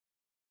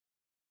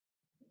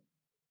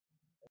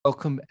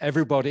Welcome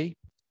everybody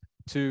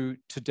to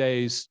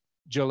today's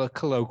JILA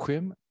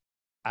Colloquium.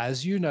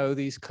 As you know,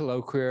 these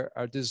colloquia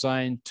are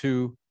designed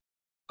to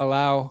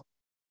allow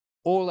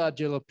all our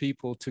JILA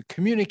people to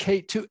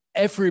communicate to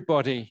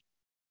everybody,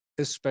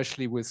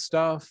 especially with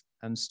staff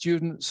and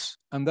students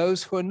and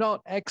those who are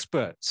not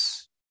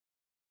experts.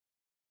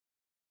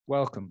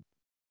 Welcome.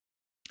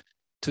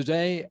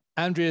 Today,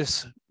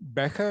 Andreas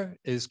Becker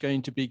is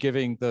going to be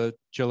giving the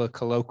JILA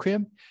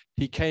Colloquium.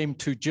 He came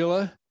to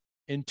JILA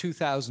in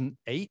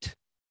 2008,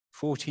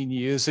 14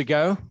 years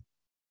ago,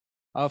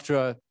 after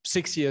a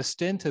 6-year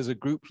stint as a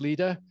group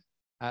leader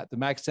at the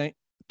Max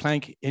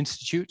Planck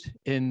Institute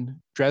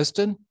in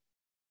Dresden.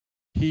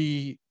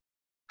 He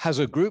has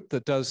a group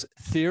that does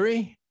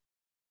theory.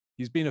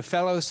 He's been a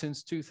fellow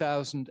since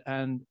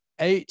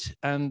 2008,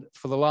 and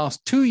for the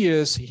last 2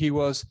 years, he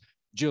was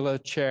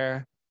JILA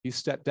chair. He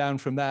stepped down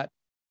from that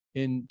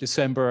in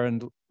December,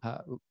 and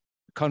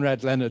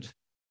Konrad Leonard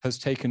has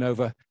taken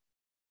over,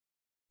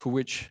 for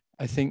which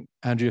I think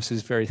Andreas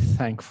is very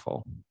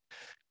thankful.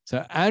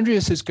 So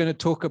Andreas is going to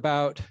talk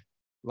about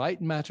light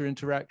and matter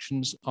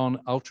interactions on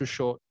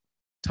ultra-short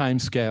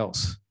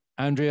timescales.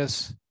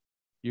 Andreas,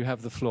 you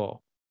have the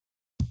floor.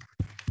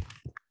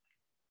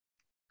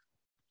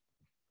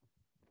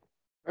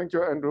 Thank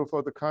you, Andrew,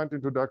 for the kind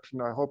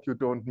introduction. I hope you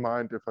don't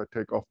mind if I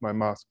take off my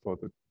mask for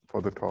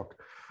the talk.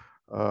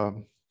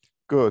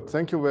 Good.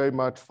 Thank you very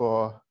much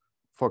for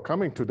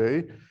coming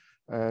today,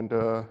 and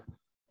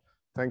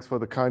thanks for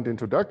the kind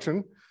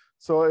introduction.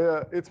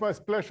 So it's my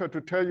pleasure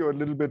to tell you a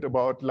little bit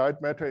about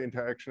light-matter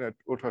interaction at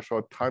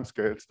ultra-short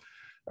timescales.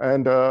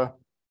 And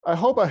I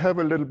hope I have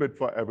a little bit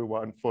for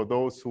everyone, for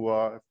those who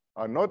are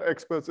not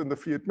experts in the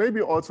field,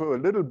 maybe also a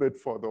little bit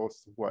for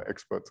those who are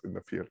experts in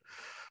the field.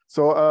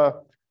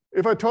 So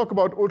if I talk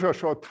about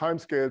ultra-short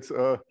timescales,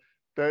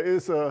 there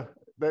is a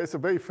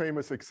very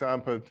famous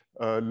example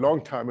a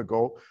long time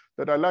ago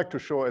that I like to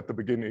show at the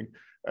beginning.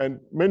 And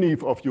many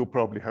of you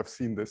probably have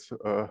seen this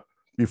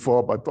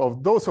before, but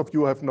of those of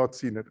you who have not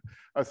seen it,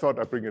 I thought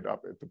I'd bring it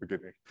up at the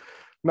beginning.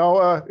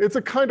 Now, it's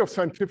a kind of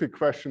scientific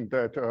question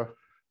that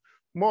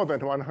more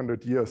than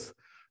 100 years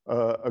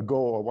ago,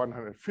 or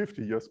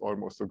 150 years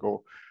almost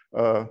ago,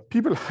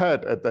 people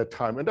had at that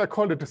time, and I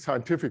call it a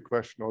scientific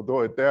question,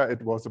 although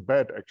it was a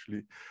bet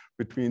actually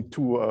between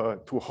two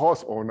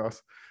horse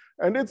owners.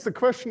 And it's the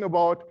question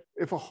about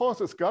if a horse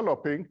is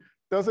galloping,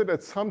 does it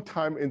at some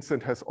time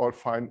instant has all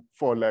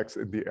 4 legs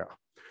in the air?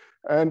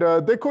 And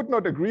they could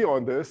not agree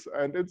on this,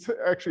 and it's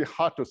actually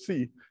hard to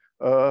see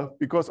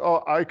because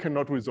our eye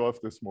cannot resolve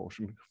this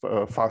motion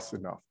fast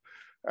enough.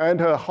 And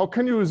how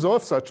can you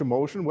resolve such a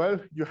motion? Well,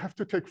 you have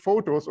to take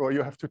photos, or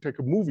you have to take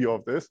a movie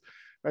of this,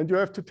 and you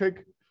have to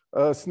take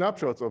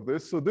snapshots of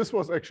this. So this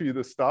was actually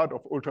the start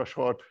of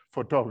ultra-short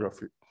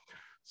photography.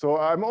 So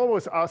I'm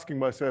always asking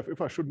myself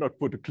if I should not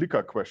put a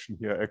clicker question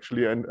here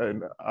actually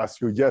and ask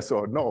you yes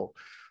or no.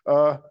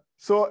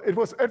 So it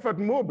was Edward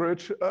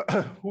Murbridge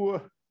who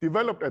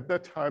developed at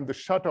that time the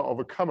shutter of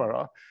a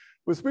camera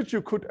with which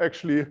you could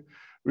actually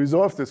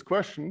resolve this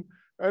question.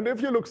 And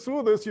if you look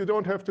through this, you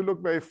don't have to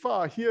look very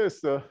far.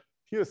 Here's the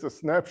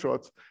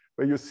snapshots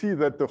where you see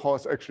that the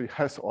horse actually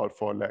has all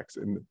 4 legs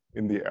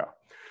in the air.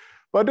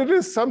 But it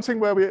is something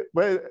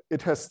where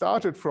it has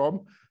started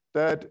from,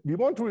 that we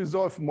want to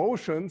resolve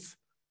motions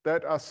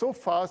that are so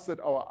fast that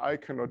our eye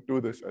cannot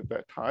do this at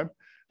that time.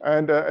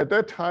 And at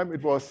that time,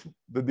 it was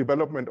the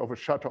development of a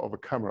shutter of a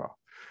camera.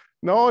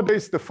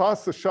 Nowadays, the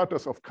fastest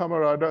shutters of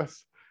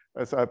cameras,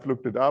 as I've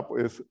looked it up,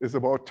 is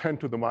about 10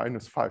 to the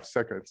minus 5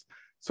 seconds.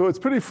 So it's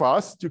pretty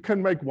fast. You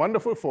can make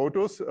wonderful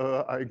photos.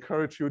 I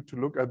encourage you to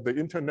look at the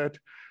internet,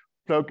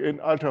 plug in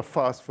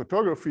ultra-fast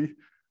photography.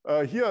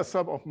 Here are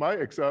some of my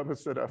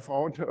examples that I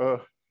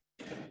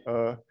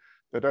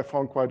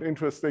found quite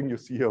interesting. You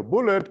see here a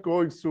bullet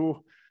going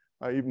through.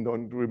 I even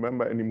don't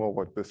remember anymore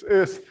what this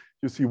is.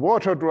 You see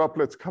water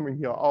droplets coming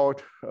here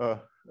out, a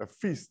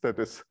feast that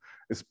is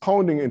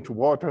pounding into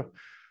water.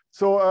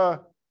 So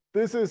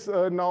this is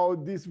now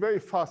these very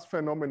fast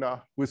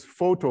phenomena with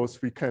photos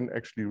we can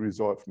actually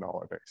resolve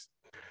nowadays.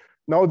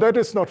 Now that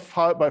is not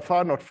by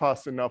far not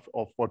fast enough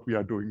of what we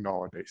are doing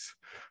nowadays.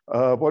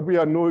 What we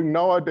are doing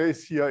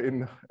nowadays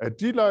here at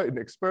JILA in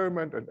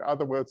experiment, and in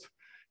other words,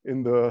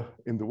 in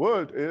the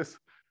world, is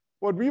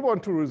what we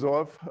want to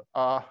resolve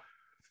are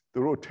the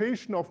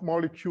rotation of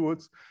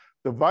molecules,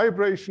 the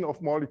vibration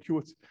of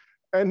molecules.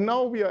 And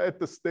now we are at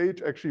the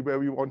stage actually where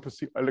we want to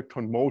see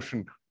electron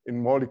motion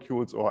in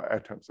molecules or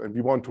atoms, and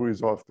we want to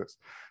resolve this.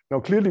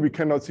 Now, clearly we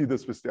cannot see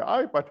this with the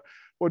eye, but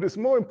what is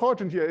more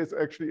important here is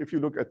actually if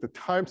you look at the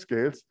time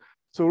scales.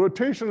 So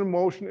rotational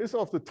motion is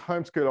of the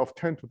time scale of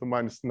 10 to the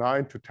minus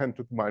 9 to 10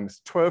 to the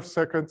minus 12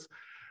 seconds.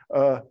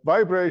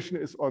 Vibration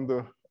is on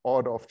the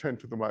order of 10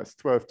 to the minus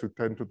 12 to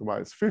 10 to the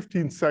minus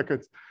 15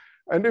 seconds.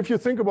 And if you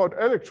think about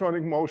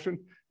electronic motion,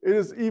 it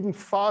is even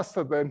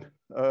faster than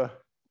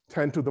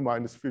 10 to the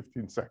minus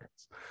 15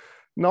 seconds.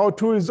 Now,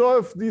 to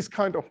resolve these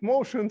kind of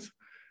motions,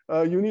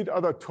 you need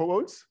other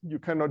tools. You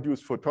cannot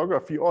use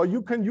photography, or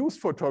you can use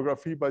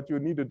photography, but you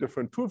need a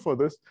different tool for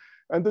this.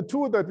 And the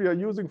tool that we are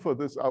using for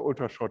this are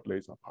ultrashort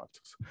laser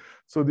pulses.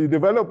 So the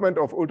development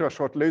of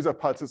ultrashort laser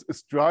pulses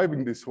is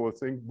driving this whole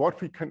thing, what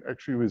we can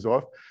actually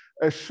resolve.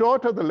 As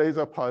shorter the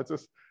laser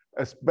pulses,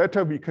 as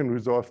better we can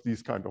resolve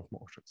these kind of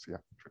motions. Yeah.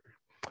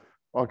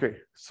 Okay,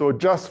 so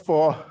just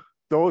for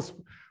those,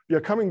 we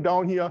are coming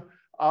down here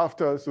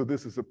after, so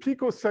this is a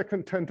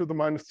picosecond, 10 to the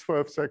minus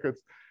 12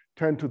 seconds,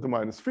 10 to the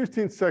minus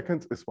 15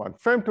 seconds is 1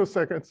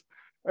 femtosecond.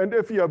 And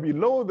if we are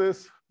below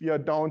this, we are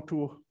down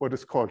to what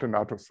is called an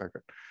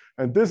attosecond.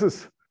 And this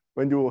is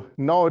when you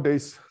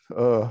nowadays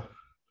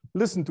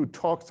listen to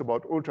talks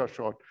about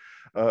ultrashort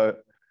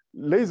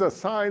laser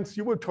science,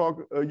 you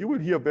will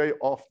hear very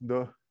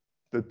often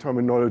the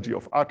terminology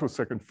of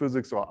attosecond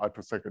physics or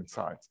attosecond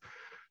science.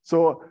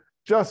 So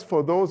just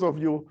for those of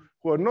you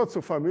who are not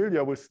so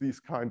familiar with these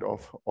kind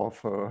of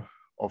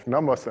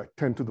numbers like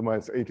 10 to the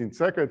minus 18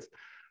 seconds,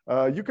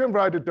 you can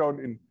write it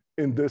down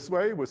in this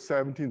way with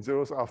 17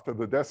 zeros after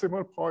the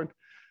decimal point.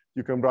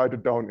 You can write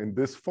it down in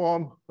this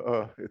form.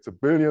 It's a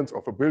billionth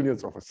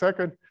of a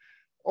second.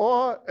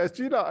 Or as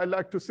JILA, I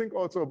like to think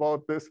also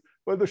about this.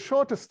 Well, the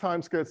shortest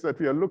time scales that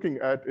we are looking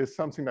at is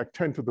something like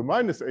 10 to the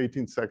minus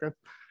 18 seconds.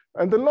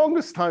 And the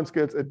longest time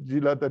scales at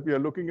JILA that we are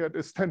looking at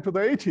is 10 to the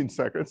 18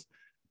 seconds.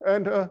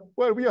 And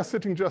well, we are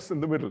sitting just in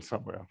the middle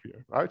somewhere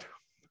here, right?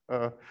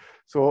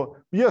 So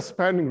we are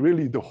spanning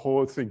really the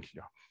whole thing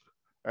here.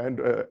 And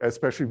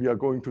especially we are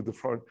going to the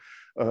front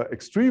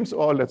extremes,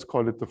 or let's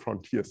call it the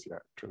frontiers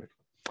here, actually.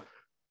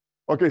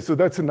 Okay, so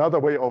that's another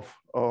way of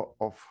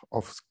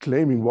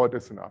claiming what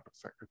is an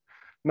attosecond.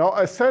 Now,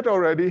 I said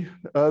already,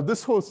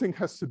 this whole thing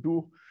has to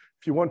do,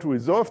 if you want to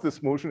resolve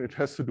this motion, it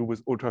has to do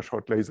with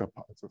ultrashort laser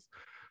pulses.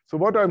 So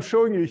what I'm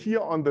showing you here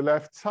on the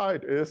left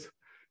side is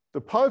the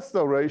pulse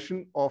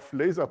duration of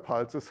laser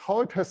pulses,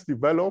 how it has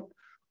developed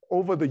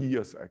over the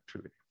years,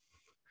 actually.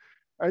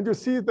 And you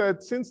see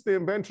that since the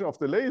invention of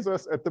the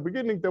lasers, at the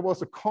beginning, there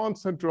was a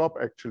constant drop,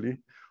 actually,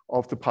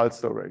 of the pulse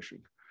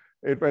duration.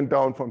 It went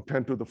down from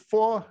 10 to the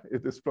 4.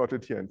 It is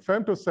plotted here in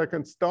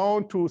femtoseconds,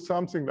 down to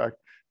something like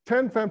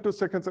 10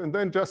 femtoseconds, and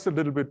then just a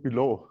little bit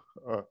below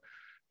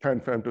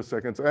 10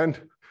 femtoseconds.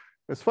 And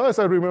as far as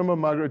I remember,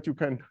 Margaret, you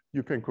can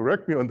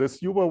correct me on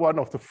this. You were one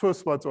of the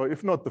first ones, or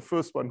if not the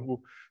first one,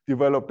 who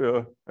developed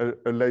a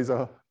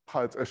laser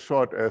pulse as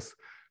short as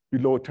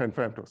below 10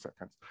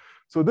 femtoseconds.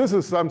 So this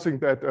is something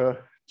that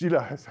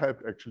JILA has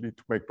helped actually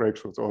to make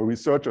breakthroughs, or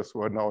researchers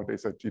who are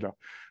nowadays at JILA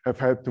have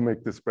helped to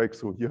make this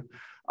breakthrough here,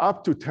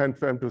 up to 10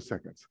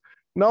 femtoseconds.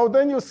 Now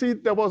then you see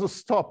there was a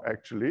stop,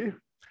 actually.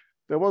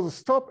 There was a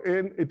stop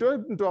it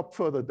didn't drop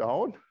further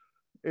down.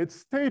 It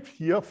stayed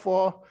here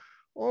for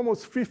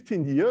almost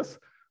 15 years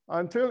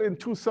until in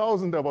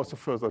 2000 there was a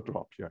further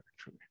drop here,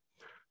 actually.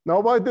 Now,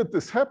 why did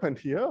this happen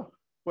here?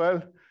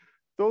 Well,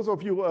 those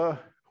of you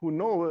who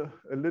know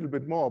a little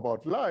bit more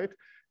about light,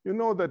 you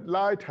know that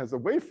light has a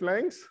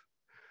wavelength,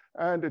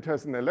 and it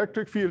has an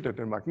electric field and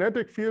a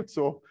magnetic field.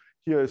 So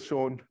here is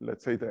shown,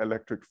 let's say, the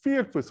electric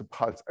field with a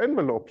pulse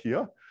envelope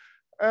here.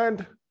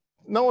 And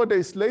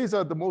nowadays,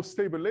 the most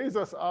stable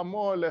lasers are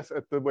more or less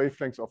at the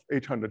wavelengths of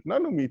 800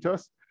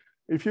 nanometers.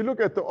 If you look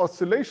at the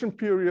oscillation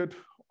period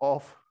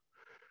of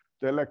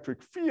the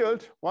electric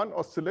field, one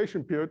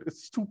oscillation period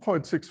is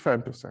 2.6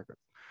 femtoseconds.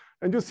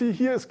 And you see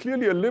here is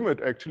clearly a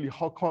limit, actually,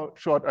 how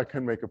short I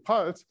can make a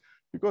pulse,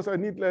 because I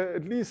need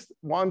at least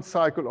one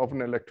cycle of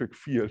an electric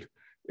field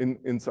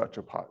in such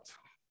a pulse.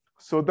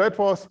 So that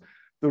was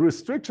the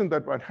restriction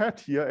that one had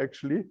here,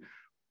 actually.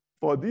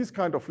 For these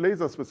kind of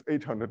lasers with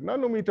 800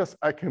 nanometers,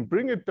 I can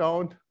bring it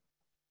down.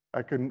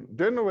 I can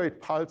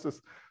generate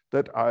pulses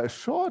that are as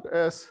short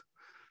as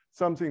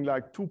something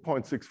like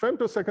 2.6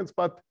 femtoseconds,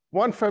 but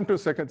 1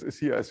 femtosecond is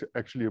here as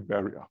actually a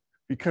barrier.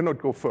 We cannot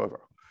go further.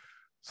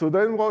 So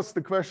then was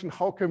the question,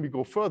 how can we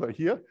go further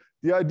here?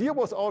 The idea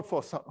was out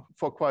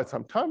for quite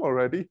some time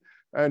already,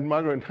 and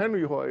Margaret and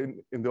Henry, who are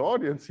in the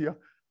audience here,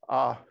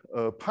 are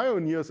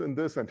pioneers in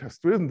this and has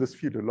driven this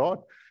field a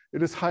lot.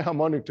 It is high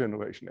harmonic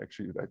generation,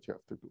 actually, that you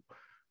have to do.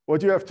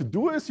 What you have to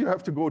do is you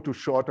have to go to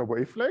shorter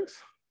wavelengths.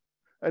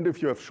 And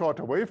if you have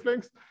shorter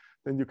wavelengths,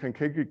 then you can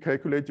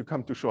calculate, you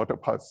come to shorter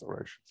pulse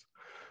durations.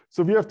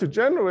 So we have to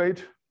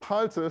generate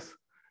pulses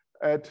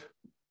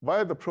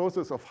via the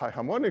process of high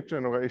harmonic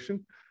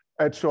generation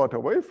at shorter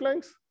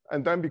wavelengths.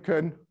 And then we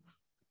can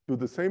do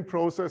the same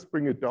process,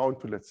 bring it down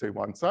to, let's say,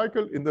 one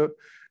cycle in the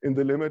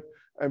limit,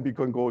 and we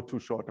can go to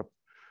shorter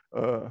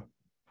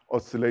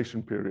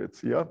oscillation periods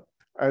here.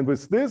 And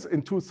with this,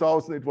 in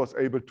 2000, it was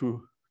able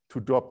to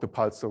drop the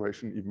pulse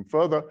duration even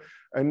further.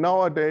 And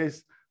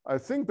nowadays, I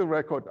think the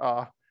record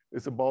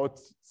is about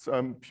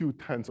some few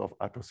tens of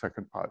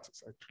attosecond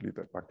pulses, actually,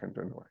 that one can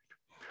generate.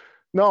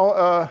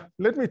 Now,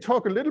 let me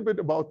talk a little bit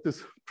about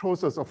this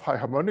process of high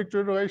harmonic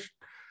generation.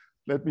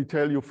 Let me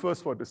tell you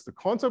first what is the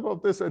concept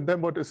of this, and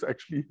then what is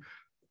actually,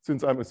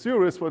 since I'm a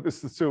theorist, what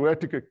is the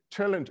theoretical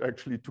challenge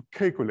actually to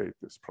calculate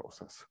this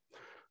process.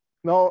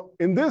 Now,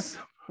 in this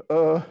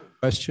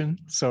question,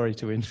 sorry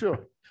to interrupt.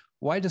 Sure.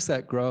 Why does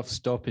that graph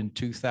stop in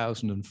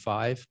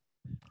 2005?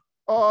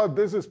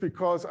 This is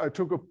because I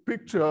took a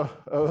picture,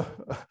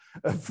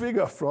 a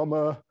figure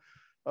from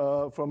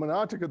from an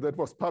article that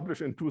was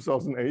published in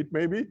 2008,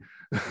 maybe.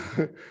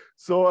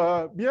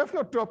 So we have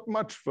not dropped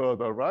much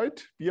further,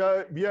 right? We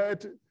are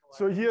at,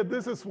 so here,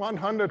 this is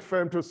 100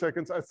 frames per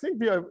second. I think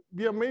we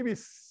are maybe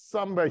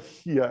somewhere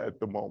here at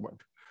the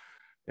moment.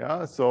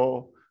 Yeah,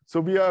 so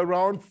we are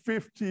around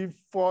 50,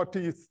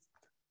 40,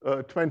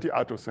 20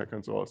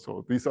 attoseconds or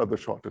so. These are the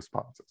shortest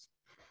pulses.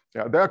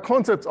 Yeah, there are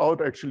concepts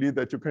out actually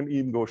that you can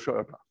even go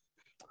shorter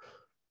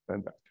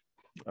than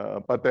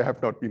that, but they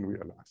have not been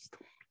realized.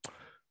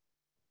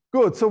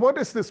 Good, so what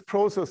is this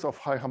process of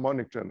high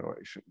harmonic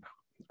generation?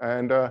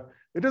 And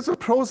it is a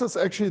process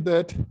actually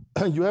that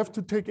you have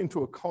to take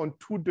into account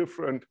two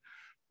different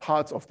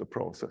parts of the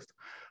process.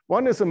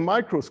 One is a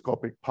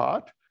microscopic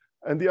part,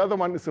 and the other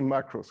one is a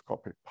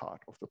macroscopic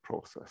part of the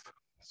process.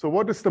 So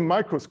what is the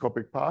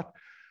microscopic part?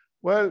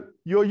 Well,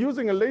 you're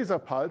using a laser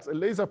pulse. A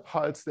laser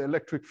pulse, the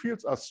electric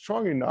fields are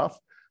strong enough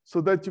so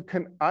that you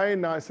can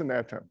ionize an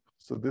atom.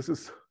 So this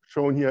is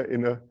shown here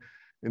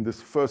in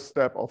this first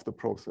step of the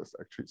process,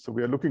 actually. So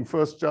we are looking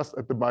first just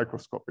at the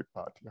microscopic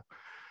part here.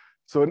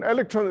 So an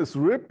electron is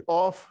ripped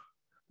off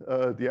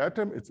the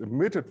atom. It's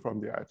emitted from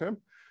the atom.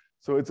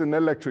 So it's an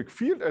electric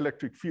field.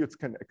 Electric fields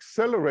can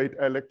accelerate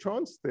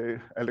electrons.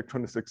 The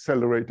electron is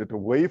accelerated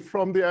away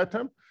from the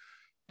atom.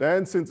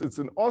 Then, since it's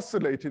an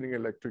oscillating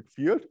electric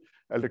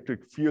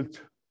field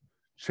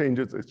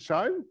changes its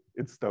sign,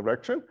 its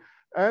direction,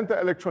 and the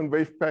electron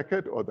wave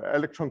packet or the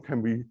electron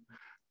can be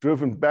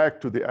driven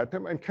back to the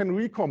atom and can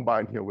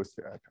recombine here with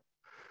the atom.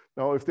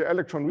 Now, if the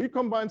electron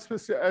recombines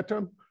with the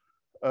atom,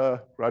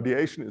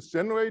 radiation is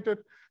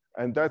generated,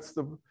 and that's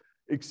the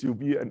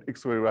XUV and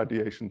X-ray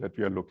radiation that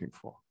we are looking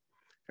for.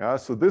 Yeah,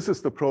 so this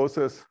is the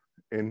process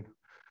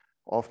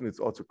often it's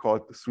also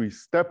called the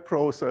three-step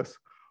process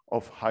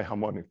of high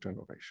harmonic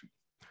generation.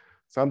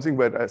 Something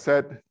that I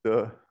said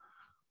the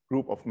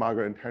group of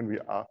Margaret and Henry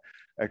are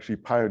actually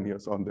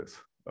pioneers on this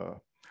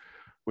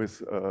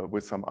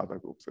with some other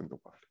groups in the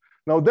world.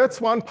 Now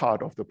that's one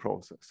part of the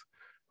process.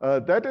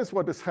 That is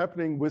what is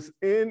happening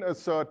within a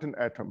certain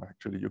atom,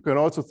 actually. You can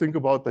also think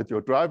about that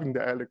you're driving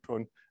the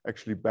electron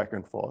actually back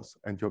and forth,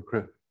 and you're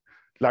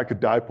like a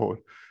dipole,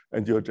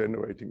 and you're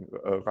generating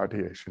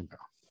radiation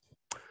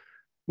now.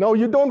 Now,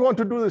 you don't want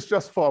to do this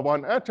just for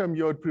one atom.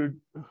 You're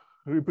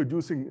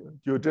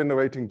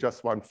generating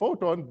just one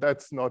photon.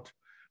 That's not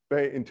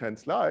very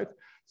intense light.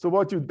 So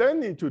what you then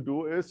need to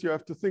do is you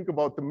have to think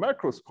about the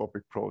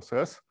macroscopic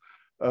process.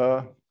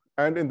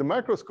 And in the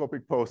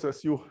macroscopic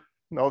process, you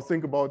now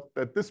think about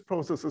that this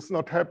process is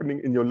not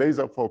happening in your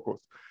laser focus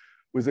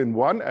within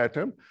one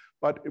atom,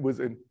 but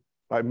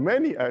by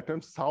many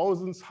atoms,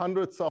 thousands,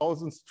 hundreds,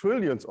 thousands,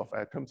 trillions of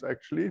atoms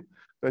actually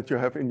that you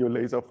have in your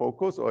laser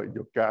focus or in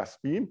your gas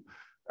beam.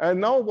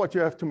 And now what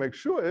you have to make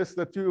sure is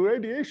that the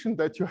radiation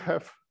that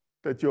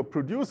you're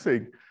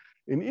producing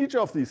in each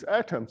of these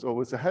atoms or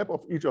with the help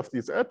of each of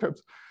these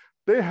atoms,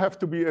 they have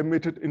to be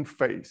emitted in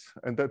phase.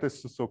 And that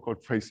is the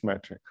so-called phase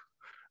matching.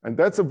 And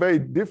that's a very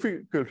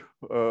difficult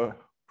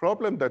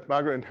problem that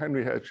Margaret and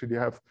Henry actually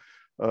have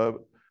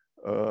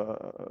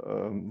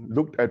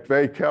looked at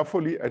very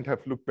carefully and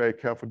have looked very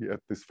carefully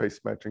at this phase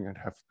matching and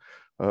have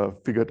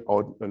figured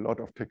out a lot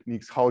of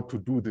techniques how to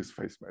do this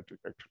phase matching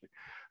actually.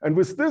 And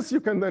with this,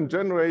 you can then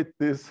generate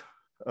these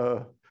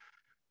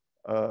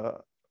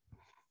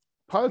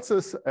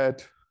pulses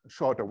at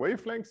shorter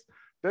wavelengths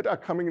that are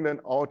coming then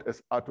out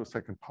as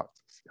attosecond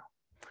pulses. Yeah.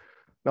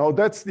 Now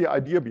that's the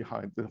idea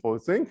behind the whole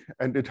thing.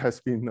 And it has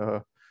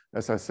been,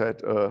 as I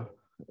said,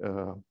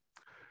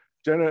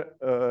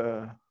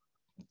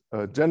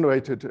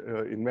 generated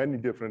in many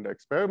different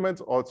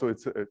experiments. Also,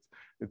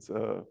 it's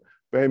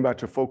very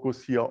much a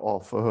focus here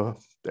of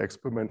the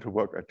experimental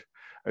work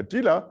at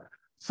JILA.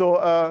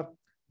 So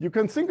you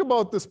can think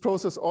about this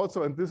process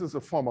also, and this is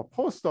a former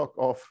postdoc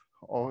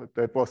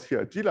that was here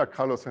at JILA,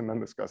 Carlos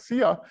Hernandez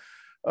Garcia,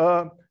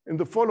 in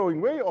the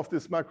following way of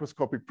this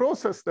microscopic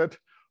process that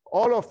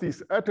all of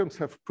these atoms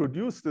have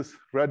produced this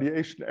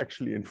radiation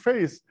actually in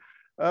phase.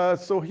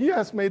 So he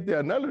has made the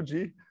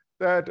analogy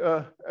that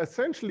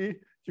essentially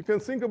you can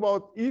think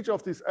about each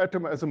of these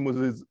atoms as a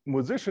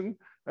musician,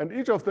 and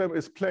each of them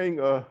is playing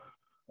a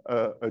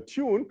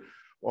tune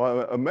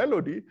or a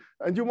melody,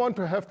 and you want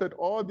to have that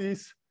all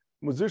these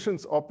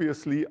musicians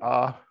obviously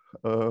are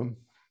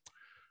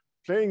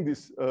playing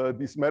this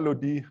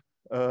melody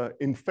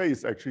in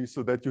phase actually,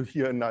 so that you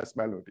hear a nice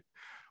melody.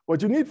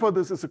 What you need for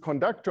this is a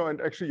conductor,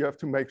 and actually you have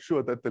to make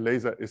sure that the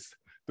laser is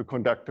the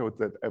conductor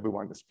that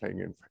everyone is playing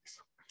in phase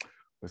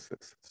with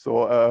this.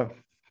 So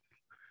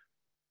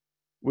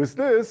with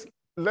this,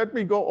 let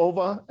me go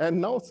over and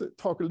now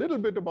talk a little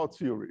bit about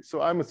theory.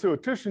 So I'm a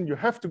theoretician. You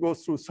have to go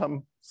through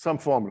some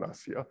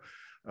formulas here.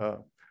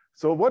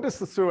 So what is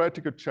the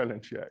theoretical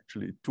challenge here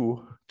actually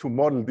to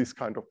model this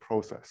kind of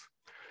process?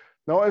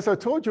 Now, as I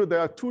told you,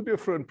 there are two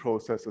different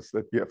processes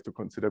that we have to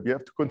consider. We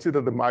have to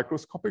consider the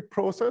microscopic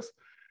process,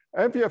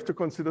 and we have to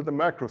consider the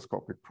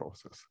macroscopic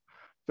process.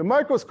 The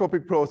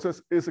microscopic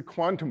process is a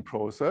quantum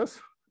process,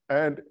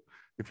 and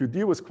If you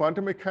deal with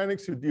quantum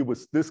mechanics, you deal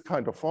with this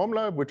kind of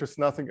formula, which is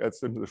nothing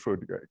else than the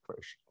Schrödinger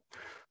equation.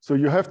 So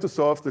you have to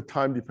solve the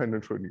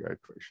time-dependent Schrödinger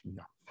equation.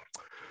 Yeah.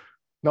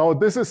 Now,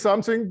 this is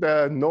something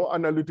that no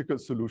analytical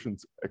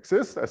solutions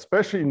exist,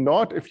 especially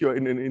not if you're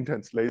in an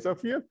intense laser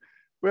field,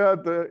 where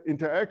the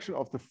interaction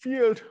of the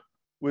field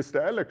with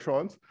the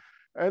electrons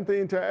and the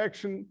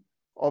interaction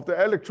of the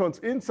electrons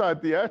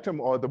inside the atom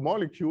or the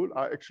molecule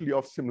are actually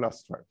of similar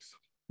strengths.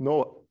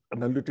 No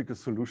analytical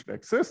solution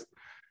exists.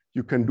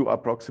 You can do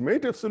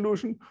approximative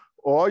solution,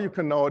 or you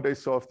can nowadays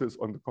solve this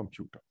on the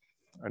computer.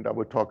 And I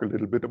will talk a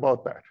little bit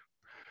about that.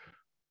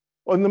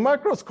 On the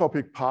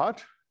microscopic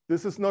part,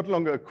 this is not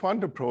longer a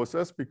quantum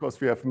process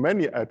because we have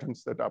many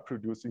atoms that are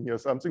producing here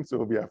something. So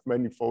we have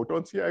many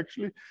photons here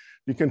actually.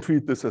 We can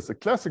treat this as a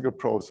classical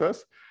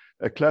process,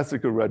 a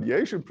classical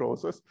radiation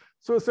process.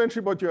 So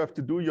essentially what you have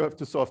to do, you have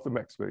to solve the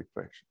Maxwell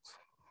equations.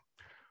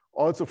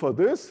 Also for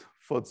this,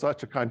 for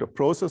such a kind of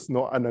process,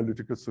 no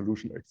analytical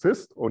solution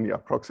exists, only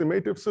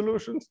approximative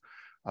solutions.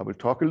 I will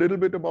talk a little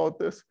bit about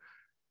this.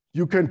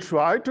 You can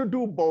try to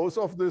do both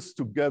of this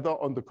together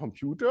on the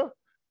computer.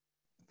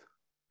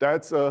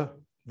 That's a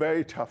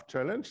very tough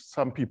challenge.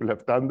 Some people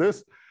have done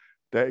this.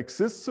 There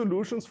exist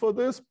solutions for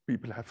this.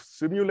 People have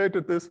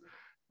simulated this.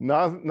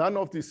 None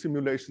of these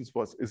simulations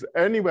is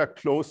anywhere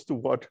close to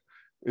what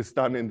is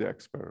done in the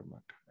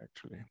experiment,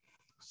 actually.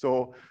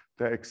 So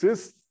there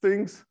exist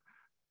things,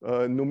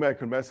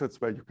 numerical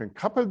methods where you can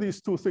couple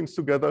these two things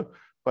together,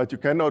 but you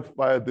cannot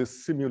via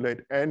this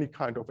simulate any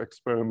kind of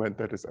experiment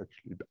that is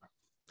actually done.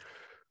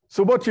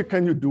 So what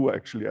can you do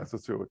actually as a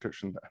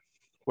theoretician then?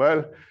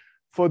 Well,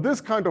 for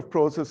this kind of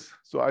process,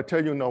 so I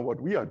tell you now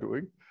what we are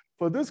doing.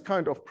 For this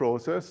kind of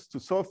process, to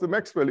solve the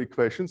Maxwell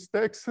equations,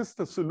 there exists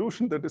a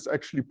solution that is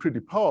actually pretty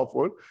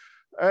powerful.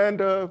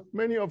 And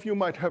many of you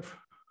might have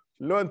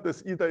learned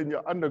this either in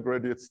your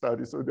undergraduate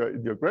studies or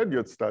in your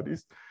graduate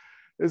studies.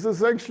 Is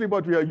essentially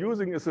what we are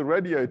using is a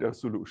radiator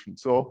solution.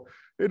 So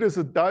it is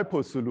a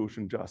dipole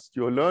solution just.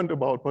 You learned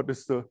about what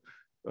is the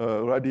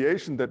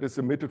radiation that is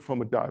emitted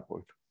from a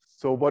dipole.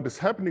 So what is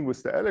happening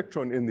with the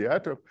electron in the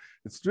atom,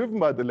 it's driven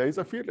by the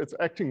laser field, it's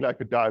acting like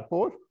a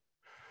dipole.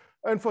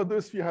 And for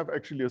this, we have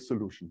actually a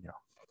solution here.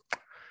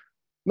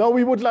 Now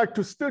we would like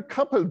to still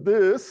couple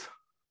this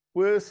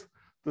with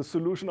the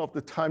solution of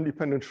the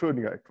time-dependent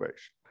Schrödinger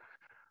equation.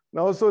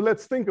 Now, so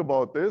let's think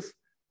about this.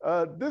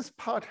 This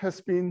part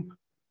has been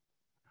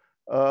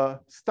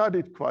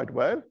studied quite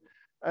well.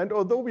 And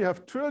although we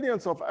have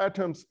trillions of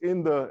atoms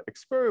in the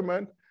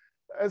experiment,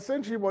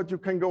 essentially what you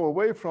can go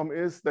away from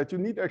is that you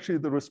need actually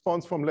the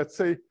response from, let's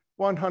say,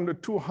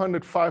 100,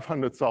 200,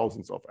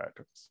 500,000 of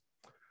atoms.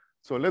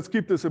 So let's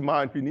keep this in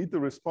mind. We need the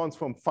response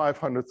from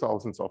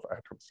 500,000 of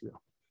atoms here.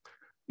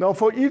 Now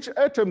for each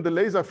atom, the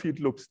laser field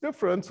looks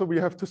different. So we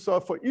have to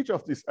solve for each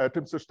of these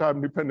atoms the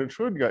time-dependent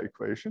Schrödinger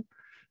equation,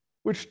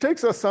 which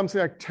takes us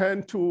something like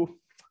 10 to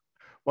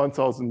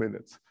 1,000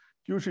 minutes.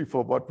 Usually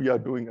for what we are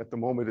doing at the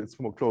moment, it's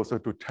more closer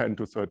to 10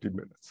 to 30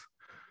 minutes.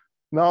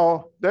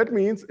 Now, that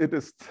means it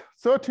is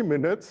 30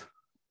 minutes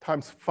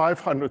times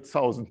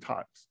 500,000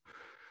 times.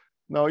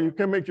 Now, you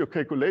can make your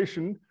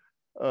calculation.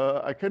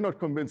 I cannot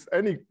convince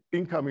any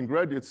incoming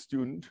graduate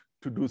student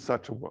to do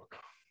such a work.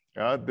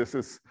 Yeah, this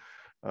is,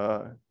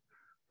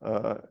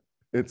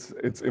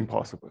 it's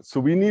impossible. So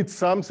we need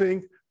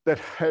something that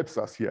helps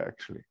us here,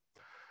 actually.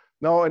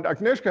 Now, and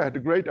Agnieszka had a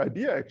great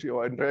idea, actually,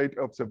 or a great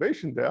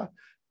observation there,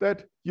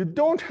 that you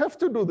don't have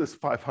to do this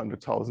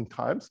 500,000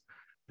 times.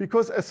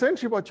 Because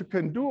essentially what you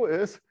can do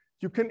is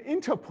you can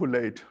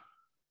interpolate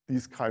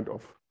these kind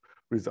of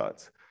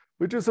results,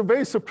 which is a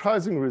very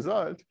surprising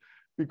result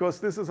because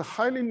this is a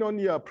highly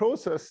nonlinear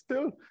process.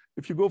 Still,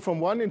 if you go from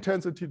one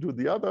intensity to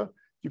the other,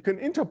 you can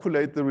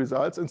interpolate the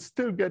results and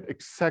still get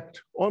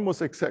exact,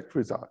 almost exact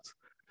results.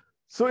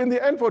 So in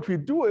the end, what we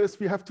do is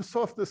we have to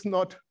solve this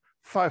not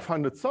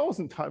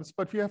 500,000 times,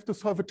 but we have to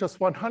solve it just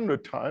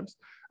 100 times.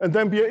 And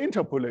then we are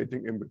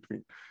interpolating in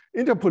between.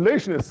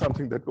 Interpolation is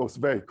something that goes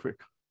very quick.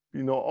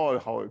 We know all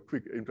how a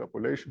quick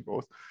interpolation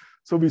goes.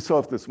 So we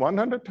solve this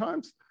 100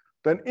 times,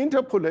 then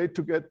interpolate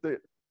to get the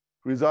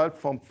result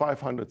from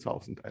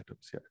 500,000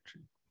 atoms here,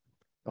 actually.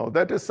 Now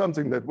that is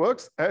something that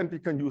works, and we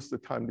can use the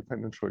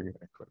time-dependent Schrödinger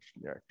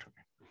equation here,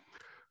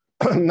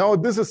 actually. Now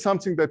this is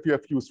something that we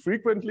have used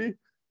frequently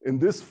in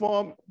this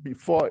form,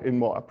 before in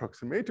more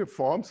approximative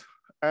forms.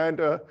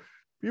 And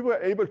we were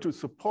able to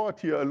support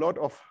here a lot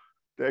of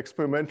the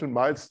experimental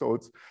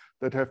milestones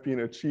that have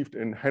been achieved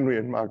in Henry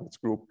and Margaret's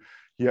group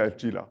here at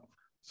JILA.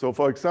 So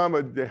for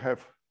example, they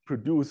have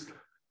produced,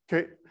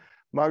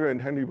 Margaret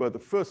and Henry were the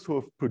first who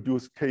have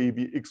produced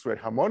KEV X-ray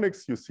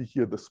harmonics. You see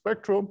here the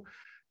spectrum.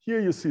 Here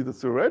you see the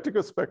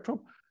theoretical spectrum.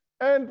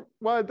 And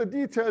while the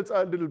details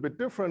are a little bit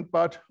different,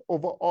 but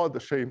overall the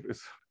shape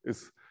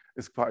is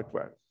quite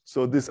well.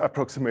 So this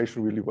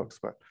approximation really works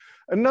well.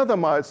 Another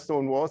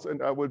milestone was,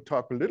 and I will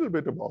talk a little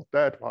bit about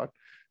that one,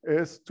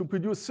 is to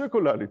produce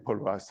circularly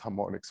polarized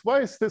harmonics.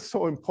 Why is this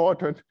so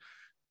important?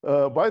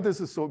 Why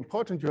this is so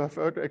important, you have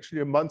heard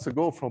actually a month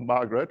ago from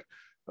Margaret.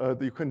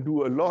 You can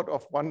do a lot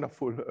of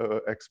wonderful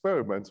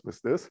experiments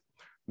with this.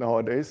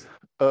 nowadays.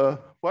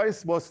 Why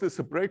was this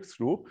a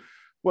breakthrough?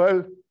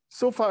 Well,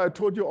 so far I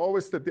told you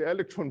always that the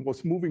electron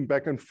was moving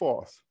back and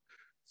forth.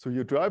 So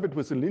you drive it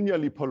with a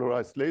linearly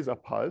polarized laser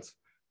pulse,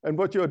 and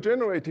what you're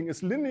generating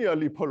is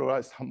linearly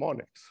polarized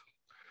harmonics.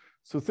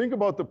 So think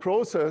about the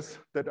process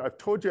that I've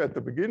told you at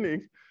the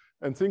beginning,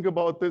 and think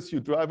about this. You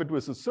drive it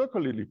with a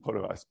circularly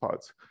polarized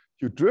pulse.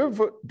 You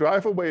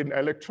drive away an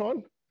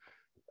electron,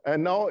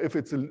 and now if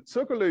it's a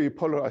circularly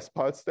polarized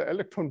pulse, the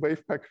electron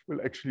wave packet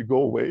will actually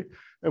go away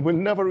and will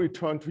never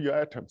return to your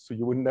atom. So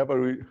you will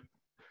never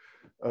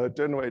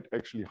generate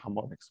actually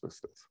harmonics with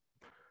this.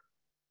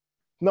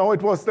 Now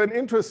it was then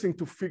interesting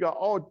to figure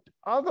out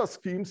other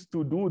schemes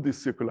to do these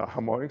circular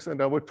harmonics,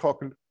 and I will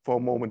talk for a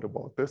moment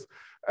about this.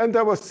 And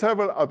there were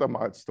several other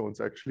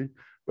milestones actually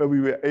where we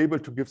were able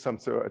to give some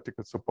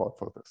theoretical support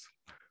for this.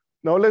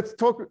 Now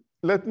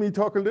let me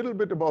talk a little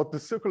bit about the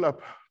circular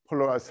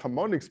polarized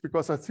harmonics,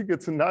 because I think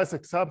it's a nice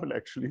example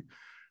actually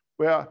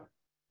where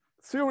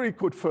theory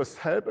could first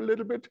help a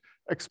little bit,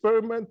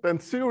 experiment, then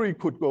theory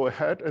could go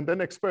ahead, and then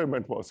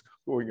experiment was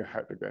going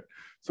ahead again.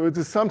 So it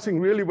is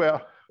something really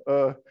where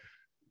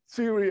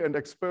theory and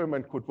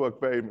experiment could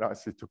work very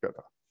nicely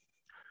together.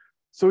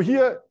 So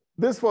here,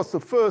 this was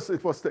the first,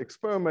 it was the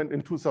experiment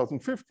in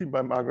 2015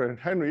 by Margaret and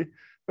Henry,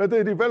 where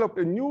they developed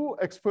a new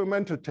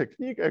experimental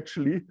technique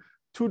actually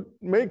to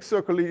make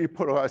circularly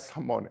polarized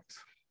harmonics.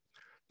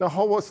 Now,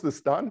 how was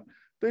this done?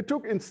 They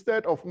took,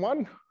 instead of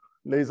one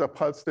laser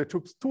pulse, they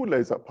took two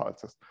laser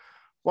pulses.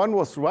 One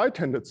was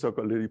right-handed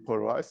circularly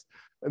polarized,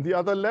 and the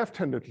other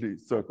left-handedly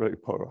circularly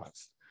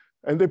polarized.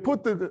 And they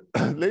put the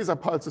laser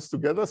pulses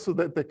together so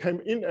that they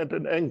came in at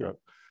an angle.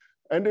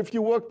 And if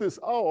you work this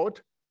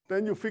out,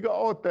 then you figure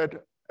out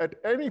that at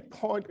any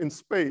point in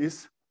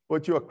space,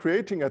 what you are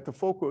creating at the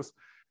focus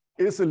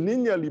is a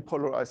linearly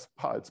polarized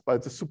pulse by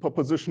the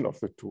superposition of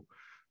the two.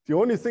 The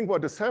only thing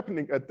what is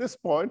happening at this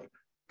point,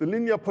 the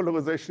linear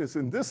polarization is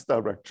in this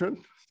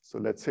direction. So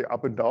let's say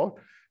up and down.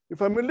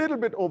 If I'm a little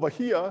bit over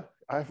here,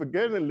 I have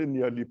again a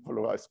linearly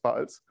polarized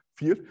pulse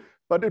field,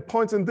 but it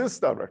points in this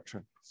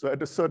direction. So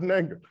at a certain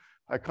angle.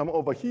 I come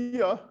over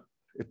here,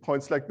 it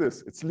points like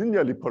this. It's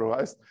linearly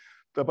polarized,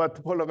 but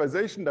the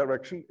polarization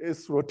direction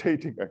is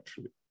rotating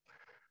actually.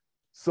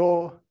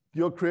 So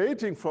you're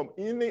creating from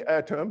any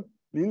atom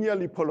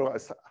linearly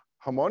polarized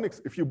harmonics.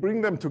 If you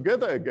bring them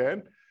together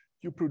again,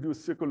 you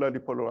produce circularly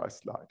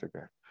polarized light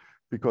again,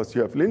 because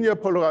you have linear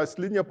polarized,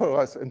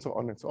 and so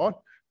on and so on.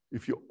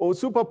 If you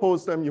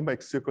superpose them, you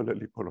make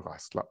circularly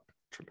polarized light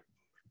actually.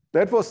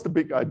 That was the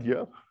big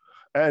idea.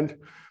 And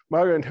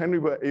Margaret and Henry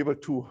were able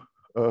to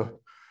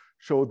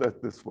show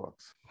that this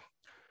works.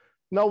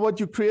 Now, what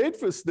you create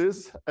with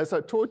this, as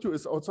I told you,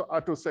 is also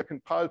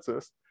attosecond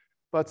pulses.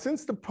 But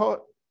since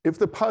if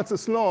the pulse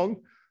is long,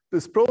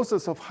 this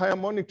process of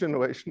harmonic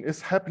generation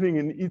is happening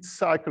in each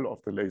cycle of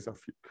the laser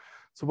field.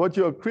 So what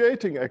you're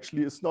creating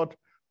actually is not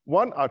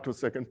one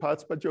attosecond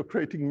pulse, but you're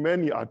creating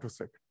many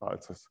attosecond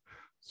pulses.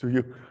 So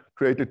you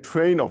create a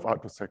train of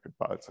attosecond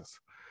pulses.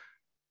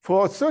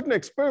 For certain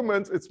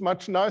experiments, it's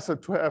much nicer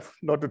to have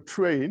not a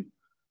train,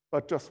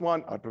 but just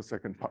one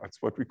attosecond pulse,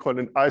 what we call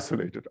an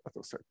isolated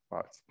attosecond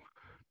pulse.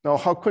 Now,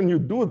 how can you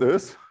do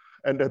this?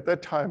 And at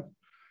that time,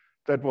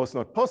 that was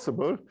not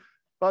possible.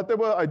 But there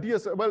were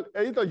ideas, well,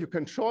 either you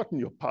can shorten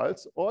your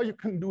pulse or you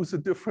can use a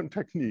different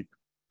technique.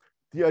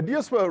 The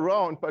ideas were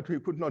around, but we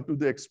could not do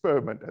the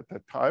experiment at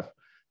that time.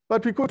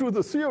 But we could do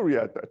the theory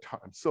at that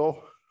time.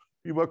 So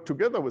we worked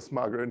together with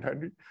Margaret and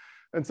Henry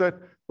and said,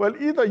 well,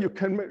 either you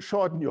can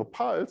shorten your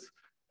pulse,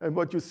 and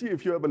what you see,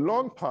 if you have a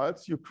long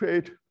pulse, you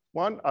create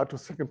one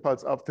attosecond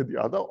pulse after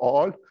the other,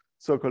 all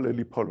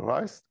circularly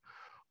polarized.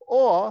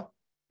 Or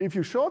if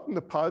you shorten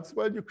the pulse,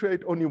 well, you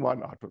create only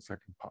one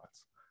attosecond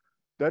pulse.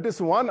 That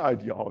is one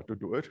idea how to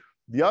do it.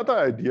 The other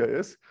idea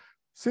is,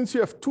 since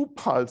you have two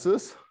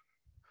pulses,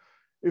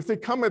 if they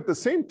come at the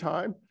same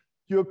time,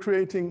 you're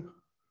creating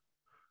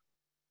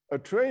a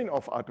train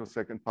of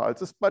attosecond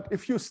pulses. But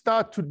if you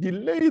start to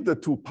delay the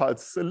two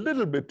pulses a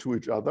little bit to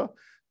each other,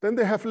 then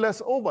they have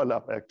less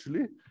overlap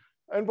actually.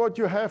 And what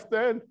you have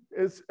then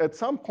is at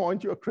some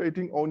point, you're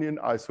creating only an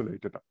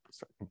isolated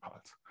attosecond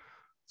pulse.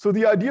 So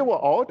the idea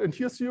were out, and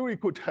here theory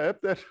could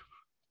help that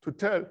to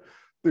tell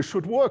this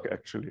should work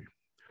actually.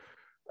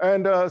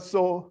 And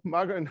so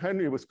Margaret and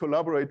Henry with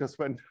collaborators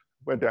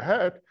went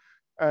ahead,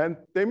 and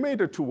they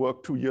made it to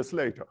work 2 years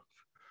later.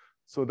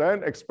 So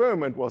then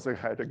experiment was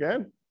ahead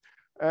again,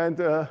 and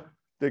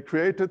they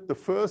created the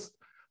first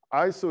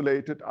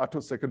isolated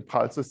attosecond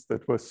pulses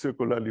that were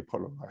circularly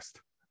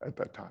polarized at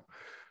that time.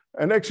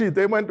 And actually,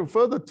 they went a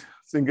further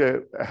thing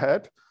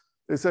ahead.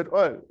 They said,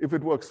 well, if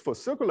it works for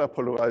circular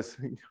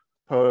polarization,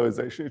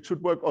 it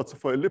should work also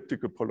for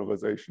elliptical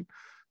polarization.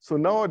 So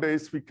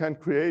nowadays, we can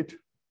create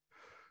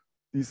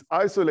these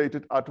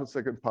isolated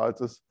attosecond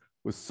pulses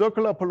with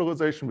circular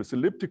polarization, with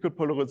elliptical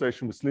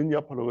polarization, with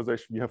linear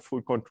polarization. We have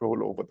full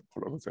control over the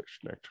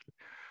polarization, actually.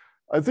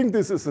 I think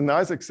this is a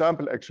nice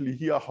example, actually,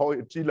 here, how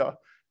at JILA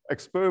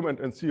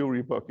experiment and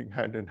theory working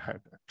hand in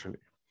hand, actually.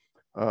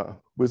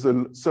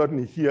 With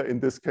certainly here, in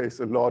this case,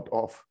 a lot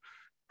of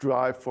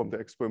drive from the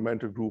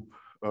experimental group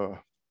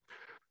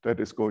that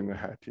is going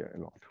ahead here a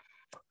lot.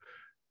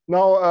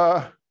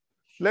 Now,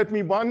 let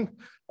me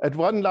add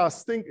one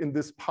last thing in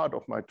this part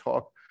of my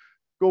talk.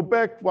 Go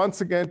back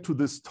once again to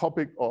this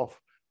topic of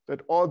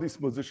that all these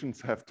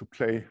positions have to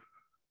play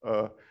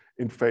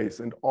in phase,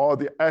 and all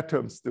the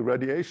atoms, the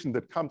radiation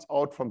that comes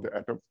out from the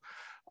atoms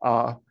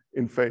are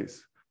in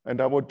phase.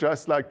 And I would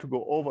just like to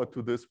go over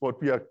to this,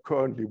 what we are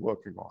currently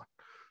working on.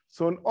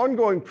 So an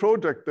ongoing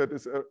project that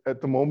is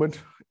at the moment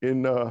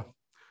in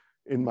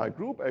my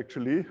group,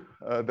 actually,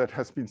 that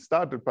has been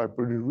started by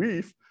Brittany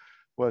Reeve,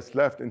 was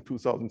left in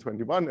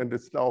 2021, and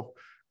it's now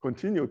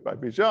continued by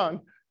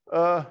Bijan.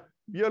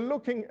 We are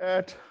looking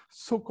at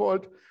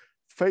so-called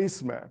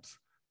phase maps.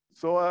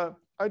 So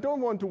I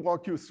don't want to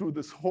walk you through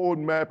this whole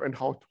map and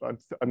how to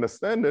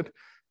understand it,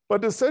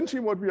 but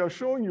essentially what we are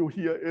showing you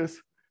here is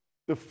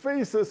the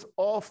phases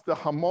of the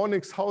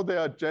harmonics, how they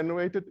are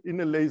generated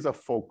in a laser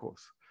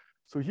focus.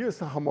 So here's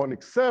the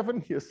harmonic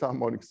 7, here's the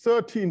harmonic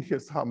 13,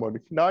 here's the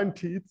harmonic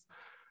 19th,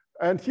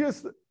 and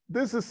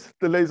this is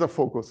the laser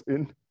focus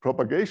in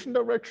propagation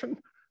direction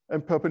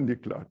and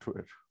perpendicular to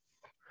it.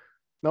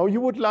 Now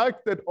you would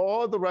like that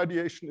all the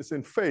radiation is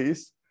in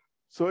phase.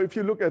 So if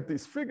you look at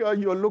this figure,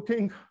 you're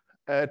looking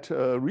at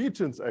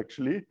regions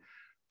actually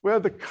where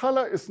the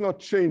color is not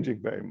changing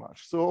very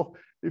much. So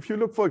if you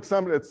look, for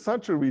example, at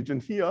such a region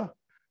here,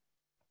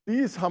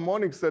 these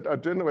harmonics that are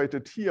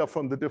generated here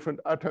from the different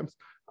atoms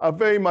are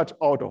very much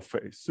out of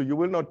phase. So you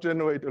will not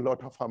generate a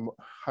lot of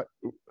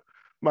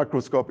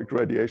macroscopic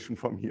radiation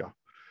from here.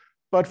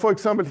 But for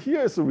example,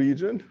 here is a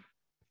region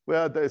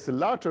where there is a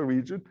larger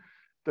region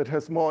that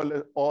has more or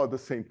less all the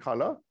same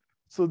color.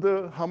 So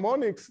the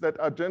harmonics that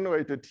are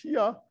generated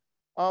here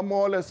are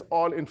more or less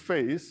all in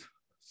phase.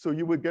 So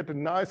you will get a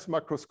nice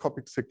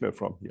macroscopic signal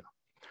from here.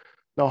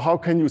 Now, how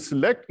can you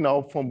select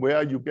now from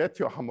where you get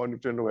your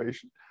harmonic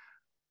generation?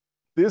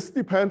 This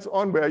depends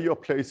on where you're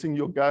placing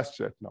your gas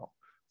jet now.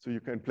 So you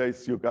can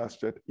place your gas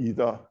jet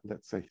either,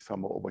 let's say,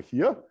 somewhere over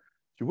here.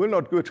 You will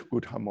not get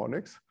good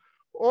harmonics.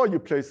 Or you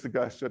place the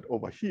gas jet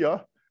over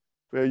here,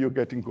 where you're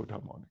getting good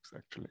harmonics,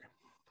 actually.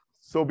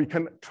 So we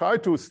can try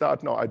to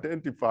start now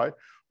identify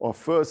or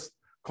first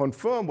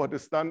confirm what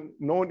is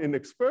known in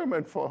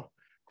experiment for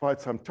quite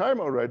some time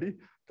already,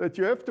 that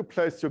you have to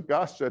place your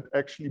gas jet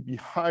actually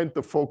behind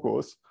the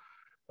focus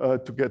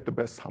to get the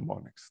best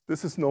harmonics.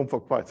 This is known for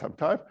quite some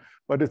time,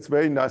 but it's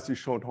very nicely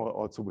shown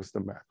also with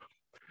the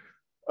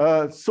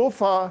map. So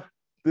far,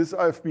 this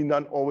I've been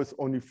done always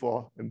only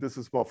for, and this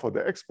is more for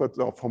the experts,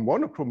 or for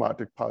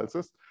monochromatic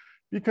pulses.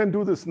 We can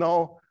do this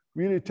now,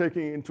 really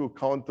taking into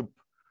account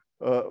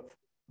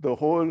the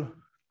whole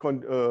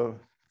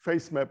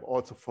phase map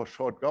also for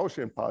short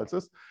Gaussian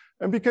pulses.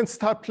 And we can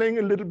start playing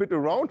a little bit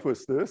around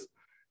with this.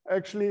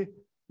 Actually,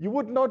 you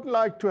would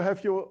like to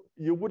have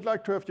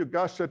your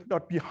gas jet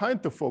not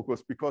behind the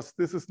focus, because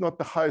this is not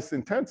the highest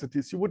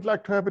intensities. You would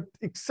like to have it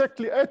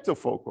exactly at the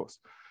focus.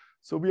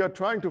 So we are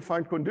trying to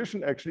find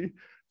condition actually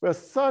where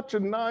such a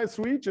nice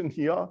region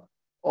here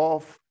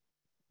of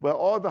where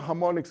all the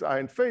harmonics are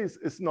in phase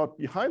is not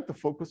behind the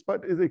focus,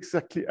 but is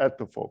exactly at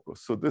the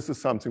focus. So this is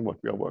something what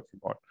we are working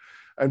on.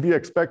 And we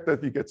expect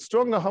that we get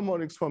stronger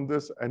harmonics from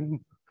this, and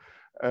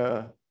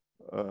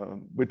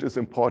which is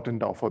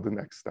important now for the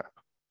next step.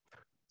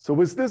 So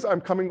with this,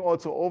 I'm coming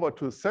also over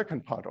to the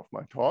second part of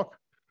my talk.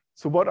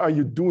 So what are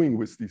you doing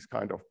with these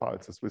kind of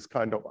pulses, with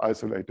kind of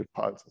isolated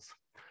pulses?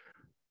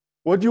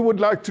 What you would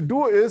like to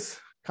do is,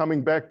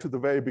 coming back to the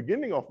very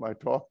beginning of my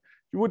talk,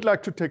 you would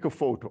like to take a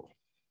photo.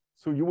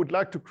 So you would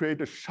like to create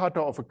a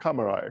shutter of a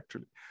camera,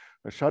 actually.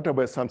 A shutter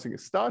where something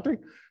is starting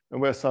and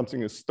where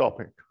something is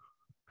stopping.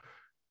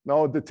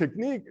 Now, the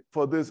technique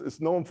for this is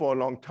known for a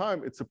long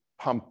time. It's a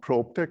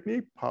pump-probe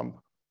technique,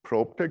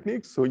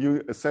 So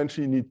you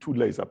essentially need two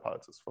laser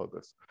pulses for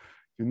this.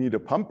 You need a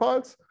pump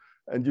pulse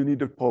and you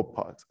need a probe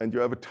pulse, and you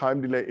have a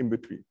time delay in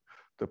between.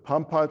 The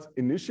pump pulse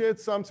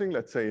initiates something,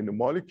 let's say in the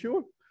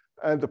molecule,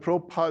 and the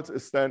probe pulse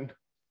is then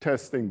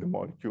testing the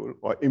molecule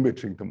or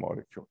imaging the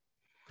molecule.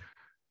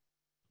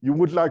 You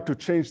would like to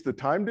change the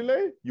time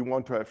delay. You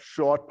want to have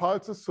short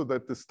pulses so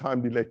that this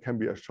time delay can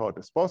be as short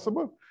as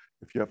possible.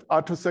 If you have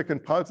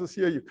attosecond pulses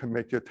here, you can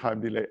make your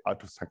time delay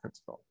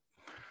attoseconds now.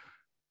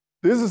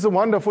 This is a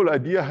wonderful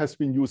idea, has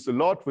been used a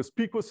lot with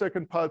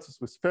picosecond pulses,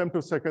 with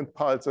femtosecond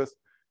pulses.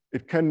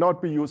 It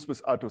cannot be used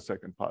with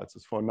attosecond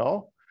pulses for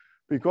now,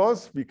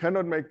 because we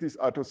cannot make these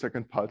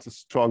attosecond pulses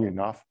strong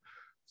enough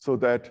so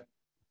that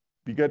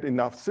we get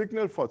enough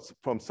signal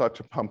from such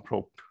a pump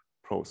probe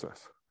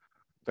process.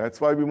 That's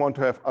why we want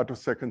to have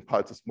attosecond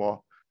pulses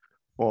more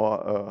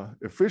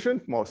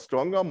efficient, more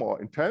stronger,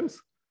 more intense.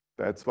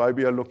 That's why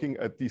we are looking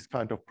at these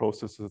kind of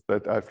processes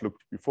that I've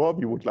looked before.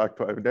 We would like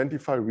to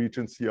identify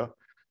regions here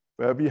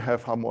where we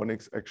have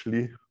harmonics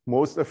actually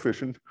most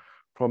efficient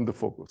from the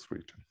focus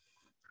region.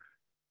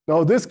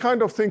 Now, this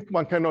kind of thing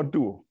one cannot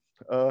do.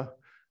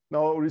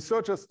 Now,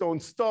 researchers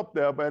don't stop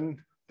there when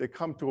they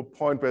come to a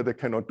point where they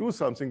cannot do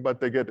something, but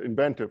they get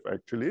inventive,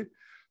 actually.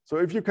 So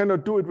if you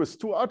cannot do it with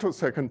 2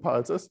 attosecond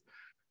pulses,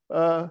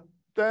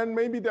 then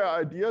maybe there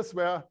are ideas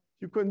where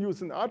you can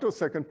use an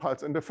attosecond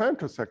pulse and a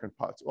femtosecond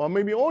pulse, or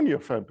maybe only a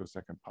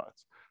femtosecond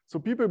pulse. So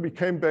people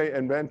became very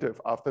inventive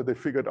after they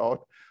figured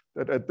out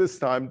that at this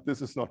time,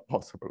 this is not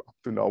possible up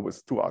to now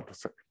with 2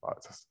 attosecond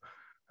pulses.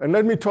 And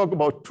let me talk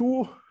about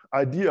 2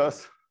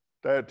 ideas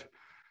that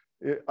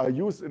are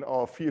used in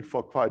our field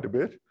for quite a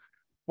bit.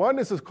 One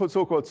is a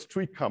so-called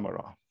streak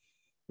camera.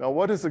 Now,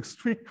 what is a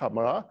streak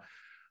camera?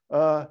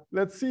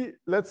 Let's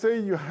say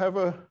you have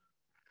a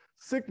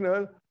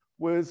signal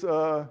with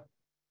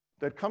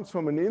that comes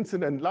from an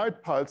incident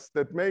light pulse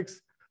that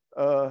makes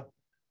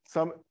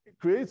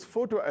creates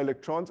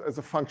photoelectrons as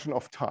a function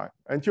of time.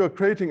 And you're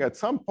creating, at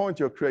some point,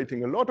 you're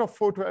creating a lot of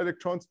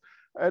photoelectrons,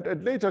 and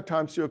at later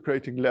times, you're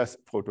creating less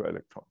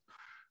photoelectrons.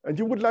 And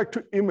you would like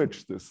to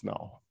image this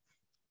now,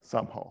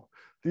 somehow,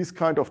 these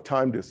kind of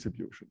time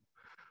distribution.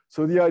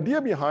 So the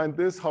idea behind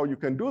this, how you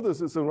can do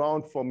this, is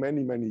around for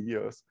many, many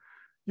years.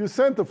 You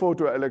send the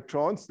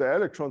photoelectrons, the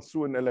electrons,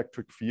 through an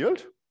electric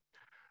field.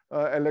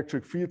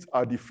 Electric fields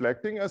are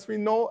deflecting, as we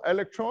know,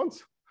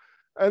 electrons.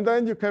 And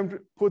then you can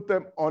put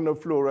them on a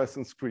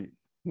fluorescent screen.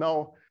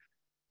 Now,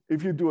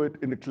 if you do it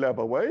in a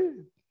clever way,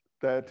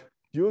 that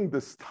during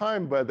this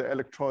time where the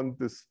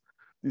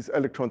these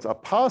electrons are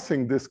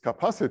passing this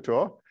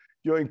capacitor,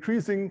 you're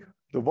increasing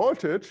the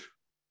voltage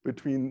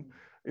in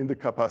the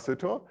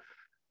capacitor,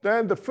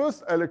 then the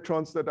first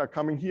electrons that are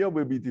coming here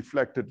will be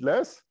deflected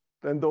less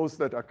than those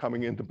that are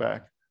coming in the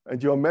back.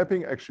 And you're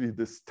mapping actually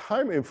this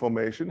time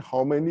information,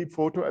 how many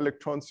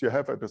photoelectrons you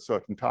have at a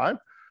certain time,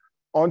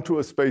 onto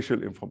a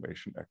spatial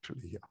information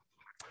actually here.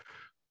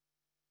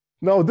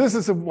 Now, this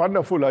is a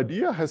wonderful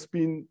idea, has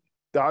been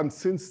done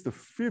since the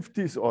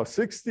 50s or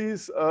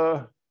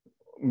 60s,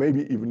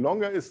 maybe even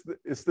longer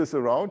is this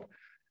around.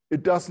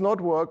 It does not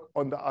work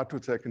on the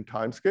attosecond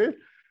timescale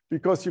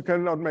because you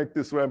cannot make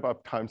this ramp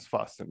up times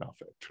fast enough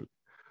actually.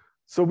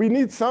 So we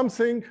need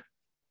something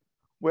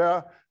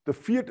where the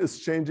field is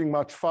changing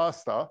much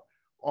faster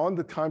on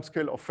the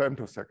timescale of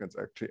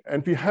femtoseconds actually.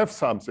 And we have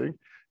something,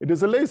 it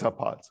is a laser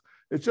pulse.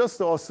 It's just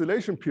the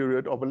oscillation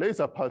period of a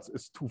laser pulse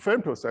is 2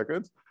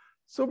 femtoseconds.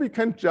 So we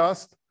can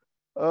just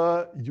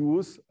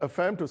use a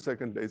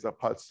femtosecond laser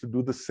pulse to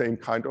do the same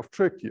kind of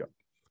trick here.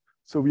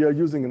 So we are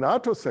using an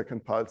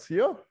attosecond pulse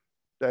here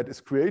that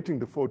is creating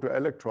the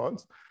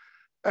photoelectrons.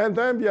 And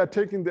then we are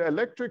taking the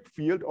electric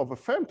field of a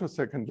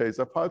femtosecond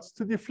laser pulse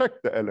to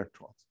deflect the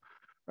electrons.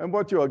 And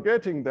what you are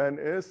getting then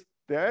is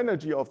the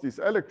energy of these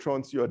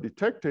electrons you are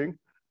detecting,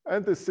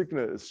 and the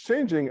signal is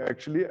changing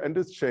actually, and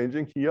it's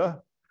changing here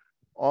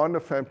on a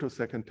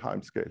femtosecond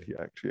timescale here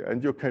actually.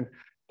 And you can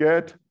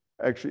get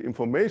actually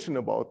information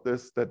about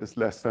this that is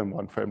less than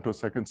 1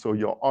 femtosecond, so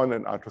you're on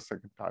an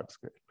attosecond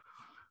timescale.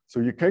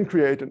 So you can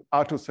create an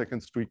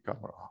attosecond streak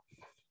camera.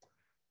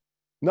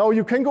 Now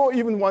you can go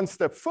even one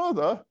step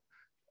further,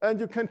 and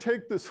you can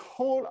take this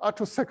whole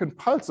attosecond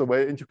pulse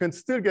away, and you can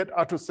still get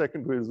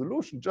attosecond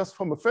resolution just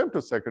from a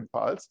femtosecond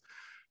pulse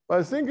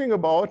by thinking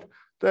about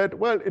that,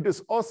 well, it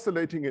is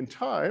oscillating in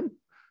time,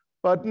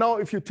 but now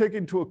if you take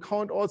into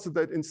account also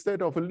that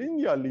instead of a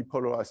linearly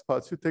polarized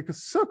pulse, you take a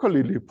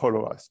circularly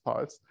polarized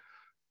pulse,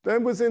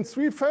 then within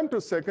 3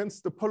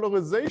 femtoseconds, the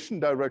polarization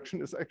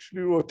direction is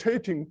actually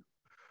rotating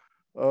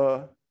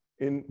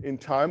in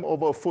time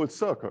over a full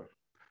circle.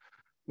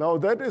 Now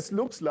that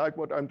looks like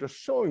what I'm just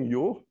showing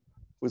you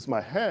with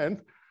my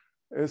hand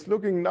is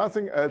looking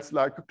nothing else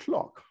like a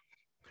clock.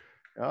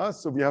 Yeah,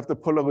 so we have the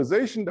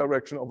polarization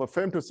direction of a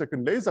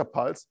femtosecond laser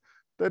pulse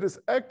that is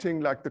acting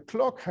like the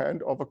clock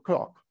hand of a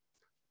clock.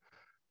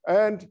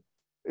 And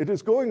it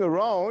is going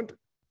around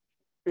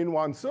in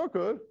one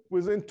circle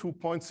within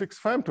 2.6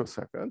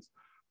 femtoseconds.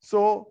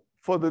 So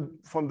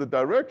from the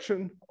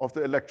direction of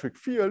the electric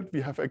field,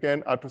 we have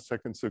again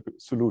attosecond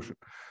solution.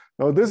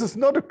 Now this is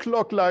not a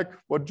clock like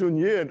what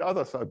Junier and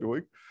others are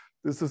doing.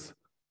 This is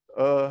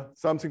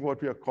something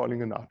what we are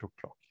calling an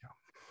attoclock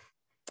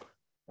here.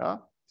 Yeah?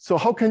 So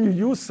how can you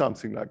use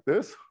something like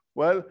this?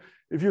 Well,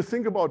 if you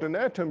think about an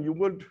atom,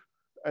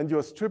 and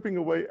you're stripping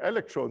away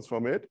electrons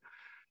from it,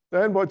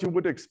 then what you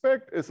would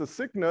expect is a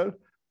signal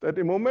that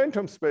in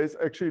momentum space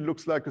actually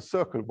looks like a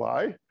circle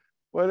Y,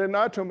 while an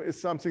atom is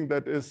something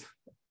that is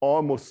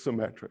almost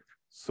symmetric.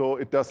 So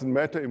it doesn't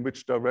matter in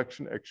which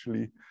direction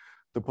actually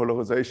the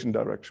polarization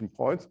direction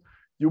points.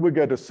 You will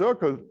get a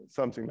circle,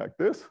 something like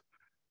this.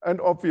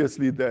 And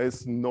obviously there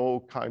is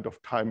no kind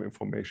of time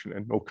information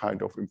and no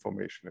kind of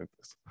information in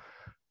this.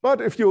 But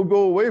if you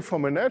go away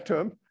from an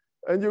atom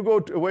and you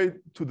go away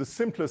to the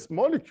simplest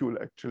molecule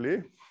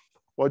actually,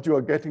 what you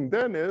are getting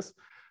then is,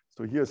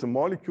 so here's a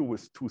molecule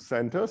with 2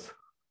 centers.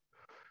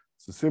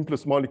 It's the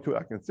simplest molecule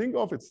I can think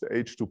of. It's the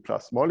H2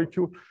 plus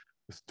molecule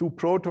with 2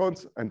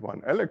 protons and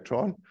 1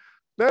 electron.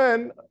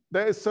 Then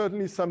there is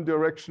certainly some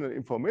directional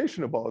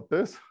information about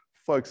this.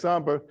 For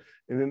example,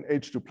 in an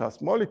H2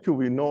 plus molecule,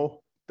 we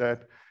know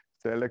that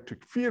the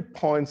electric field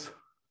points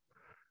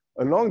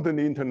along the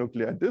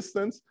internuclear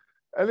distance.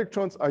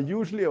 Electrons are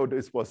usually, or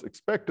this was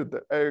expected,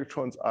 that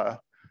electrons are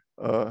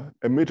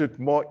emitted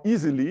more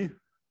easily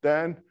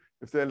than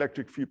if the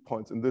electric field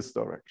points in this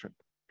direction.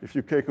 If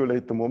you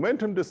calculate the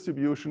momentum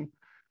distribution,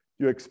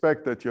 you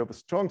expect that you have a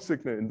strong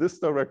signal in this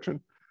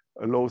direction,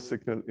 a low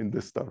signal in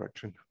this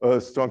direction, a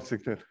strong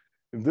signal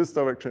in this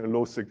direction, a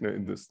low signal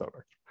in this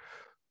direction.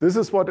 This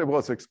is what it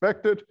was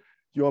expected.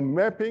 You're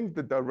mapping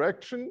the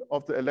direction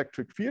of the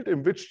electric field,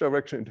 in which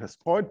direction it has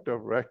pointed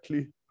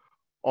directly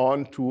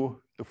onto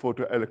the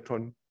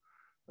photoelectron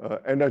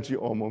energy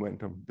or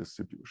momentum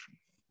distribution.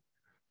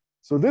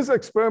 So this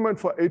experiment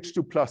for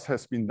H2 plus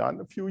has been done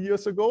a few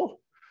years ago.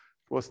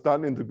 It was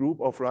done in the group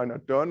of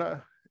Reinhard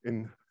Dörner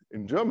in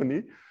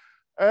Germany.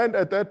 And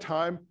at that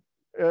time,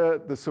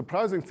 the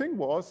surprising thing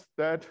was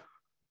that,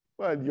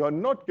 well, you're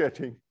not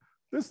getting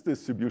this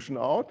distribution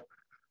out,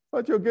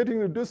 but you're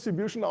getting a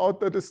distribution out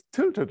that is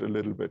tilted a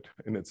little bit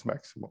in its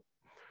maximum.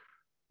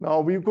 Now,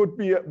 we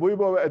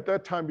were at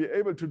that time be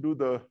able to do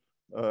the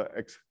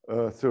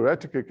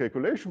theoretical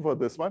calculation for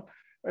this one.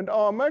 And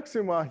our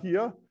maxima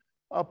here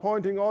are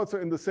pointing also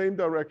in the same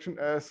direction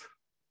as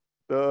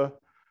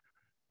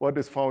what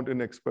is found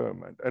in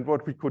experiment. And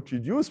what we could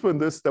deduce from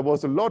this, there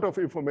was a lot of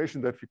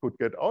information that we could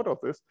get out of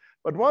this.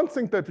 But one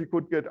thing that we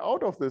could get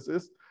out of this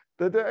is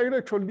that the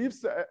electron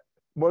leaves the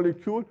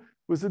molecule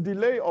with a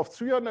delay of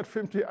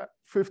 350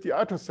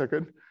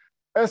 attoseconds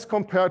as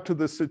compared to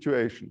this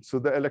situation. So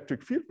the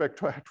electric field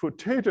vector had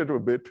rotated a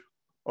bit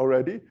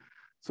already.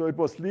 So it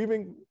was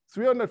leaving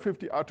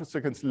 350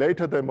 attoseconds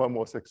later than one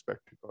was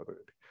expected already.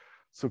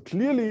 So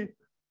clearly,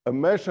 a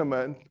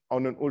measurement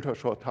on an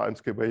ultra-short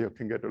timescale where you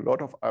can get a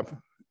lot of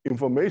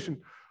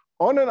information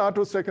on an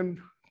attosecond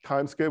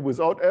timescale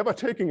without ever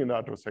taking an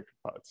attosecond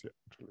pulse here,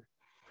 actually.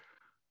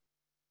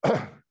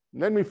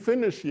 Let me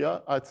finish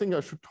here. I think I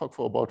should talk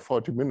for about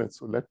 40 minutes.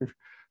 So let me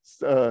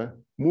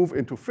move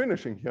into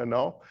finishing here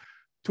now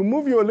to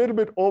move you a little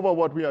bit over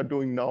what we are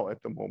doing now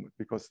at the moment,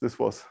 because this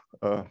was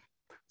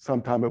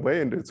some time away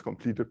and it's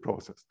completed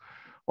process.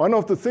 One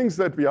of the things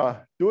that we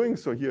are doing,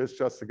 so here is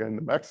just again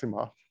the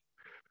maxima,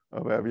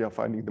 where we are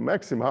finding the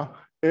maxima,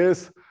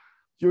 is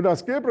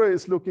Jonas Gebre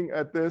is looking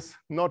at this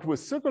not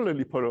with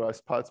circularly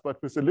polarized pulses, but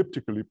with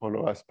elliptically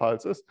polarized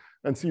pulses,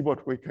 and see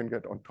what we can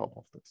get on top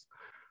of this.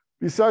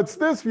 Besides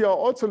this, we are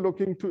also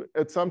looking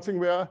at something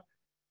where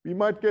we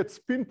might get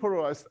spin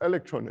polarized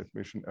electron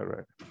emission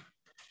array.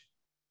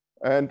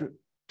 And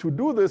to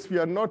do this, we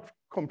are not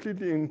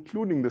completely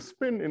including the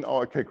spin in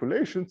our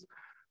calculations,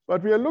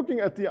 but we are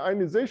looking at the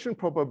ionization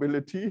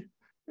probability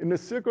in a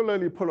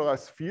circularly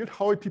polarized field,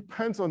 how it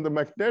depends on the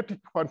magnetic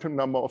quantum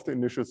number of the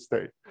initial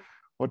state.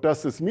 What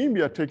does this mean?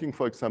 We are taking,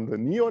 for example, the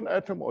neon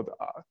atom or the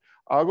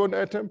argon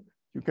atom.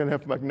 You can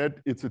have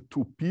it's a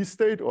 2p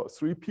state or a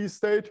 3p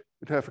state.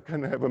 It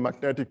can have a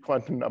magnetic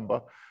quantum number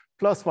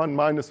 +1,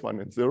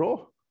 -1, and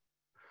 0.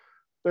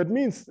 That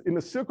means in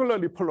a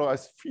circularly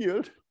polarized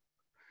field,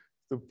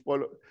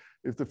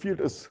 if the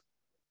field is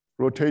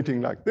rotating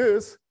like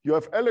this, you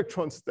have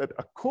electrons that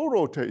are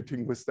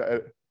co-rotating with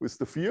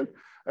the field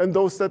and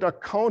those that are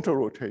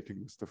counter-rotating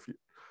with the field.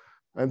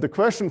 And the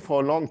question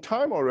for a long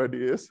time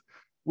already is,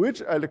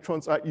 which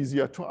electrons are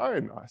easier to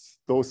ionize?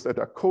 Those that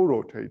are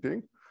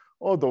co-rotating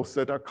or those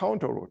that are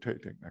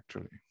counter-rotating,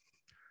 actually.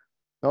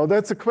 Now,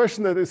 that's a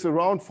question that is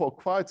around for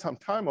quite some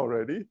time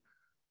already.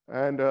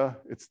 And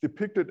it's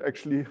depicted,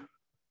 actually,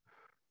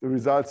 the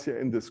results here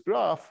in this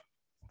graph,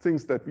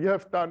 things that we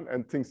have done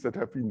and things that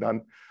have been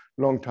done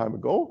long time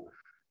ago.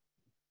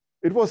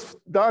 It was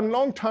done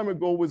long time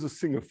ago with a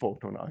single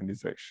photon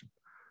ionization.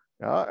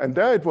 Yeah, and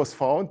there it was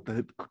found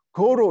that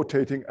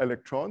co-rotating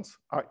electrons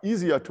are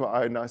easier to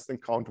ionize than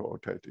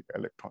counter-rotating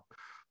electrons.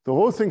 The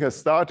whole thing has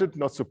started,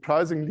 not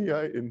surprisingly,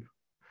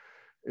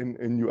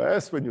 in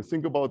US, when you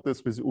think about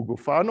this with Ugo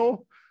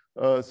Fano.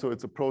 So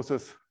it's a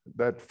process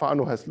that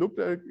Fano has looked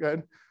at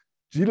again.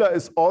 JILA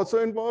is also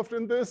involved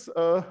in this.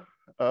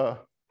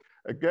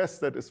 A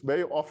guest that is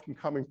very often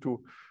coming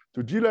to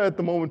JILA at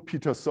the moment,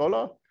 Peter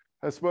Soller,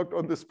 has worked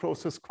on this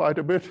process quite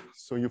a bit.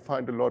 So you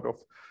find a lot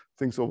of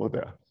things over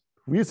there.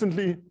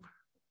 Recently,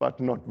 but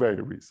not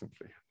very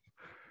recently.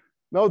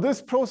 Now,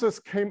 this process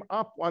came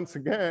up once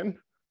again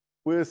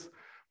with,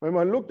 when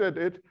I looked at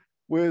it,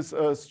 with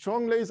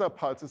strong laser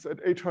pulses at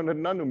 800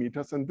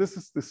 nanometers, and this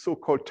is the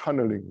so-called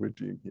tunneling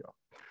regime here.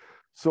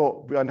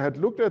 So we had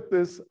looked at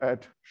this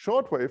at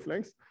short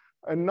wavelengths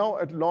and now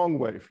at long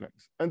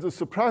wavelengths. And the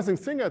surprising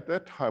thing at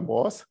that time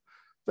was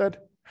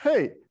that,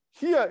 hey,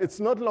 here it's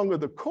not longer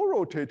the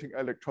co-rotating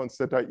electrons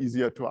that are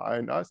easier to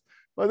ionize,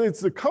 but it's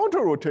the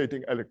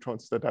counter-rotating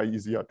electrons that are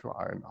easier to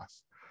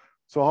ionize.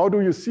 So how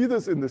do you see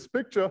this in this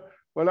picture?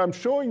 Well, I'm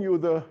showing you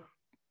the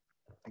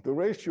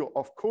ratio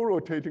of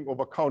co-rotating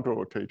over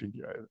counter-rotating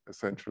here,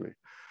 essentially.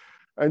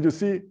 And you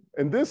see,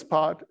 in this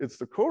part, it's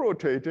the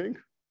co-rotating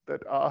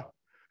that are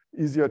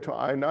easier to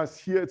ionize.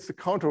 Here, it's the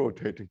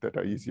counter-rotating that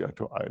are easier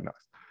to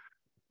ionize.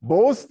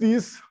 Both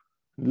these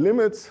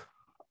limits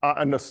are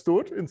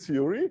understood in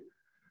theory.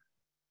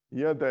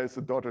 Here, there's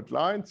a dotted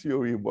line.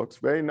 Theory works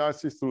very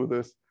nicely through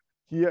this.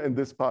 Here, in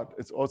this part,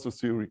 it's also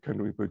theory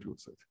can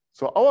reproduce it.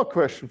 So our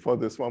question for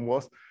this one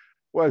was,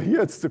 well,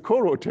 here it's the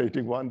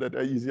co-rotating one that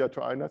are easier to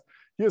ionize.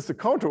 Here's the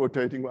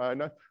counter-rotating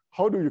one.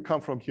 How do you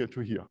come from here to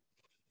here?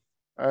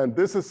 And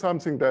this is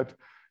something that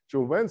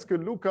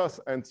Jovenske, Lucas,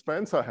 and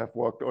Spencer have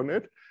worked on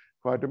it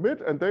quite a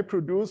bit, and they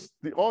produced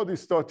all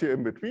these dots here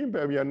in between,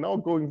 where we are now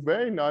going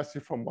very nicely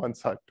from one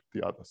side to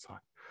the other side.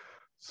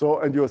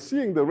 So, and you're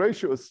seeing the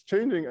ratio is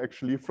changing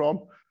actually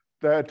from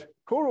that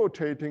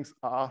co-rotating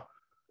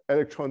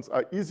electrons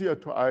are easier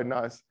to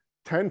ionize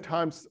 10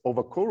 times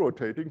over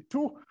co-rotating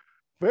to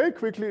very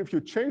quickly, if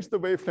you change the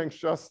wavelengths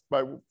just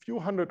by a few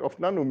hundred of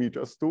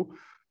nanometers to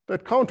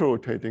that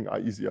counter-rotating are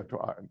easier to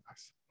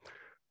ionize.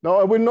 Now,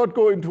 I will not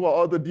go into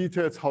all the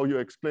details how you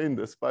explain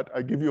this, but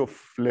I give you a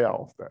flair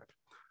of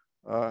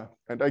that.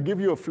 And I give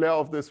you a flair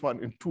of this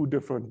one in two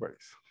different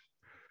ways.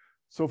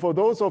 So for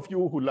those of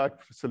you who like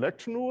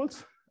selection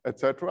rules,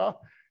 etc.,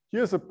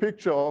 here's a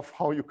picture of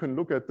how you can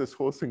look at this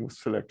whole thing with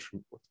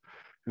selection rules.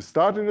 You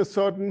start in a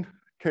certain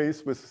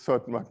case with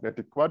certain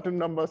magnetic quantum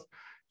numbers.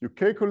 You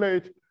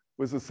calculate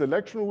with the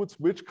selection rules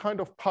which kind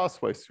of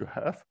pathways you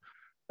have.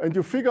 And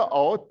you figure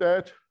out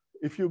that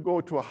if you go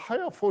to a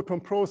higher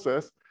photon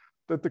process,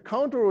 that the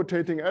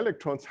counter-rotating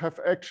electrons have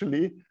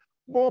actually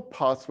more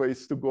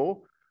pathways to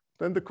go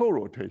than the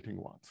co-rotating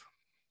ones.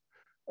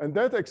 And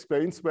that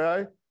explains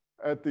why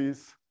at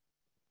these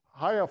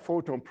higher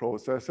photon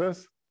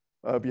processes,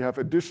 we have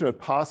additional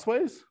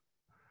pathways.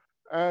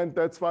 And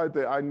that's why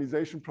the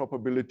ionization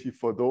probability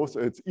for those,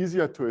 it's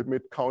easier to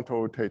emit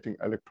counter-rotating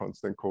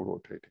electrons than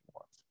co-rotating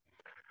ones.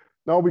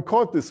 Now we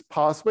call this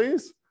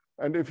pathways.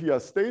 And if you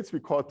have states, we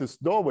call this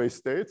doorway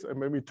states. And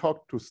when we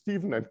talked to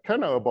Stephen and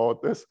Kenner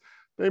about this,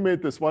 they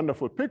made this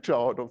wonderful picture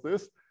out of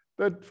this,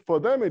 that for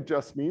them it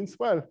just means,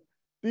 well,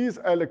 these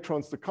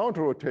electrons, the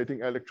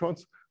counter-rotating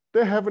electrons,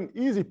 they have an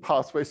easy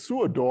pathway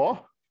through a door,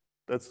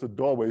 that's the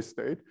doorway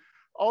state,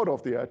 out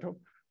of the atom,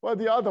 while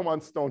the other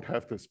ones don't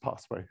have this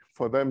pathway.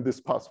 For them, this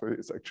pathway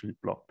is actually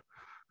blocked.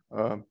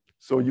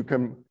 So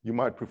you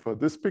might prefer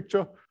this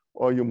picture,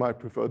 or you might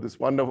prefer this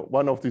one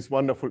of these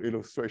wonderful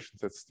illustrations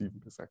that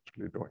Stephen is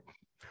actually doing.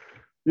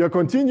 We are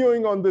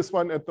continuing on this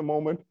one at the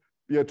moment.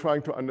 We are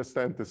trying to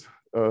understand this,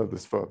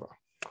 this further.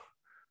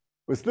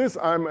 With this,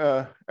 I'm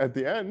at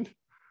the end.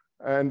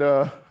 And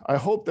I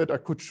hope that I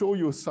could show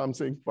you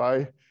something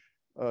by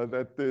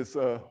that this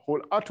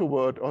whole atto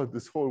word or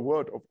this whole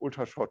word of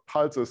ultrashort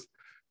pulses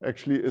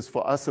actually is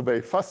for us a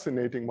very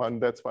fascinating one.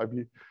 That's why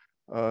we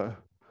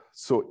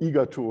so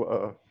eager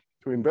to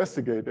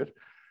investigate it.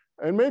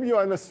 And maybe you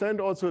understand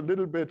also a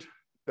little bit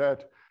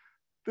that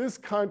this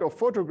kind of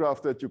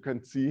photograph that you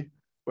can see,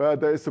 where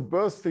there is a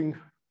bursting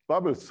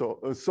bubble,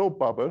 a soap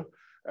bubble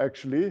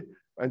actually,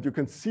 and you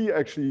can see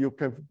actually you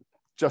can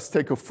just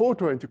take a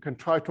photo and you can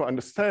try to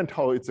understand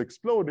how it's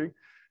exploding,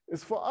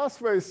 is for us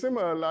very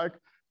similar, like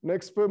an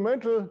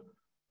experimental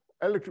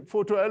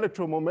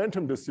photoelectron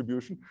momentum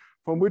distribution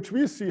from which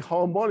we see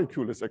how a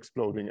molecule is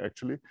exploding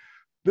actually.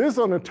 This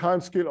on a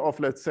time scale of,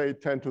 let's say,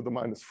 10 to the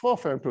minus 4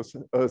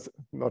 femtoseconds,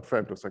 not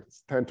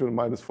femtoseconds, 10 to the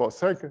minus 4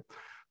 seconds.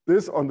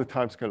 This on the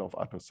time scale of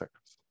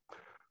attoseconds.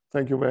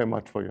 Thank you very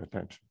much for your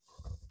attention.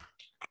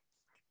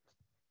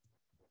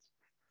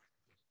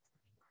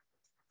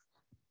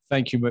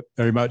 Thank you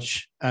very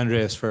much,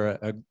 Andreas, for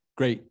a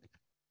great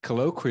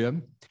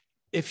colloquium.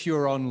 If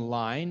you're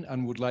online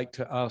and would like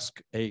to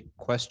ask a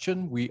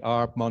question, we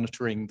are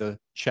monitoring the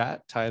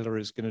chat. Tyler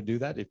is going to do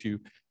that. If you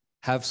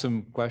have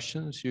some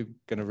questions, you're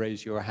going to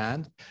raise your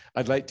hand.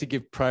 I'd like to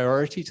give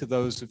priority to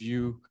those of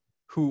you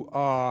who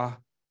are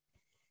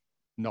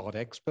not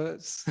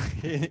experts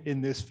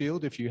in this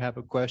field if you have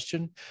a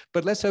question,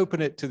 but let's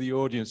open it to the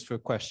audience for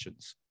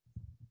questions.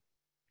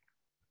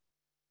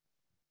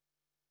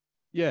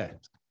 Yeah.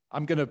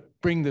 I'm going to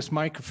bring this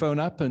microphone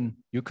up and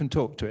you can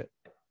talk to it.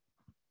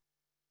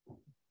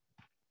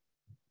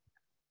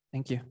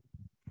 Thank you.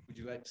 Would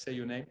you like to say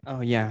your name?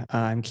 Oh, yeah.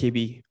 I'm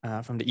KB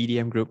from the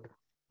EDM group.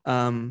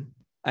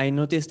 I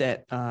noticed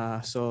that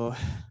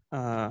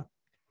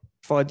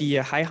for the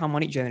high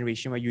harmonic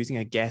generation, we're using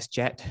a gas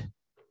jet.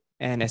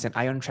 And as an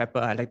ion trapper,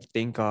 I like to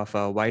think of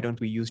why don't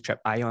we use trap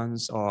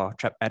ions or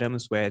trap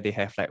atoms where they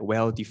have like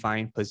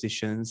well-defined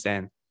positions,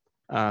 and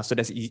so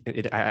that's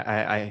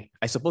I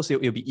suppose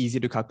it'll be easy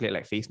to calculate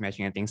like phase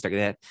matching and things like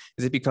that.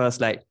 Is it because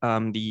like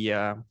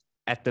the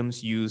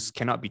atoms used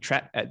cannot be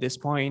trapped at this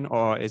point,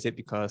 or is it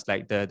because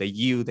like the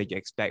yield that you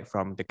expect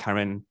from the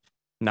current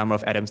number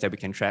of atoms that we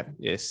can trap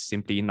is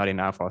simply not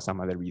enough for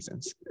some other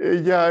reasons?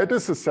 Yeah, it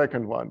is the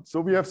second one. So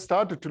we have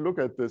started to look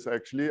at this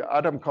actually.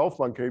 Adam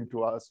Kaufmann came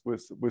to us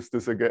with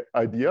this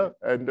idea.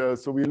 And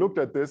so we looked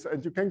at this,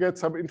 and you can get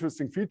some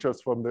interesting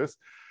features from this.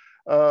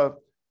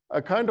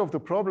 A kind of the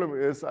problem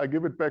is, I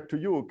give it back to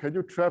you. Can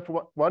you trap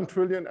 1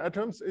 trillion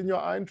atoms in your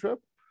ion trap?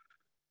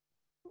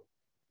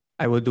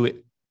 I will do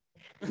it.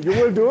 You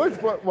will do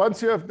it, but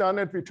once you have done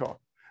it, we talk.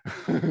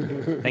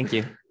 Thank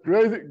you.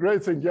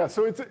 Great thing. Yeah,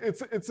 so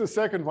it's the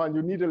second one.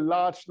 You need a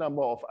large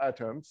number of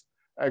atoms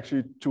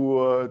actually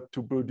to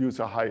produce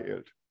a high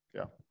yield.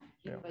 Yeah.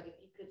 Yeah. But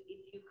if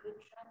you could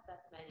trap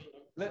that many.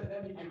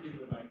 Let me give you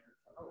the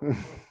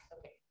microphone.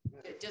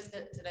 Okay. Just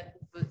to let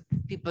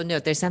people know,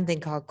 there's something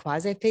called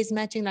quasi-phase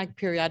matching, like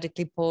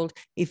periodically poled.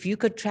 If you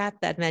could trap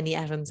that many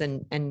atoms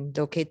and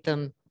locate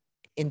them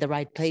in the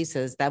right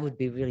places, that would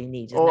be really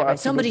neat. Oh, Isn't that right?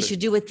 Somebody absolutely. should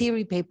do a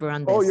theory paper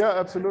on this. Oh, yeah,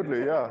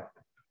 absolutely. Yeah.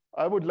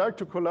 I would like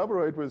to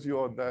collaborate with you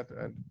on that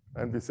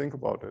and we think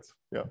about it.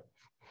 Yeah.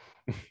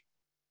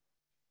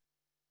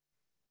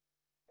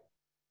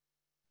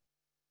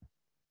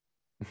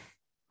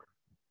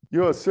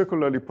 You're a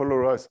circularly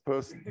polarized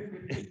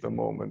person at the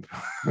moment.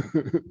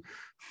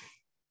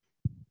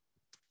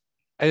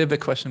 I have a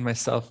question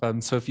myself.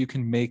 So if you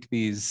can make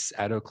these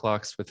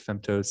attoclocks with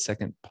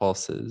femtosecond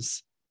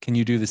pulses, can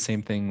you do the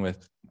same thing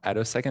with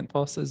attosecond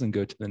pulses and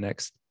go to the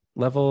next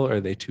level, or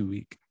are they too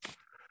weak?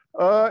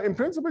 In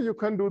principle, you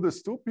can do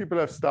this too. People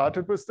have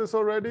started with this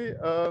already.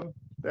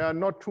 There are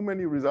not too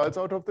many results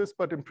out of this,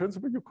 but in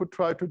principle, you could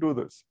try to do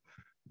this.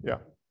 Yeah.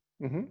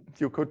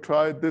 You could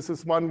try. This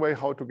is one way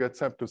how to get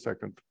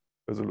femtosecond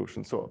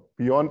resolution. So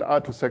beyond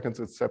attoseconds,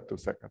 it's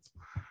femtoseconds.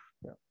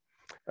 Yeah.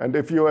 And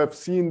if you have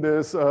seen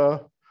this,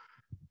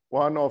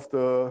 one of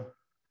the,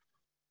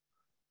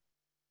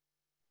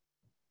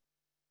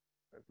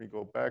 let me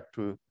go back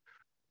to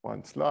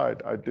one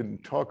slide. I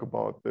didn't talk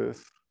about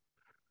this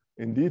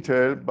in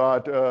detail,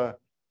 but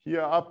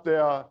here up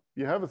there,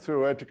 we have a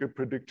theoretical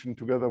prediction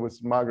together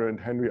with Margaret and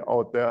Henry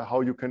out there, how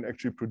you can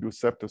actually produce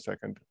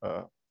femtosecond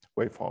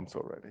waveforms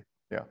already.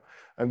 Yeah.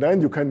 And then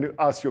you can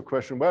ask your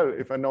question, well,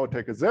 if I now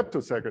take a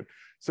zeptosecond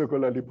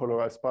circularly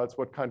polarized pulse,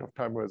 what kind of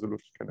time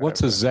resolution can I have?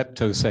 What's a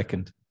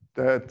zeptosecond?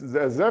 That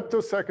the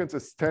zeptoseconds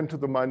is 10 to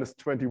the minus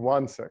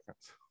 21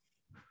 seconds.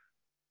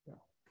 Yeah.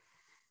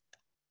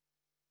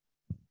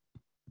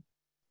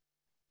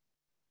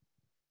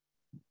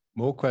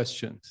 More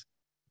questions?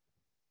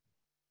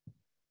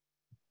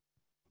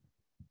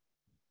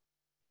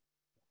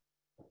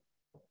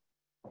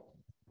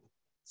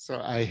 So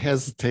I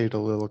hesitate a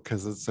little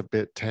because it's a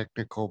bit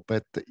technical,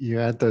 but you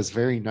had those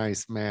very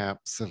nice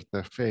maps of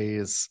the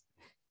phase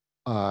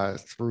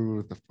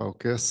through the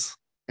focus.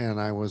 And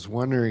I was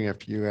wondering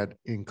if you had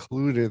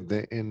included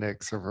the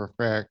index of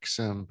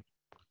refraction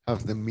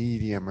of the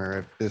medium, or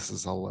if this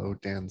is a low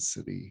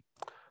density.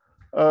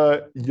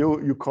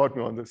 You caught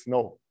me on this.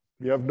 No,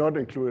 we have not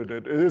included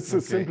it. It is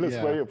the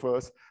simplest way for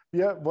us.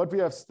 Yeah, what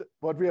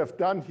we have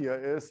done here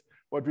is,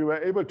 what we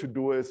were able to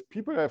do is,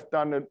 people have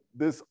done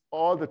this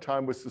all the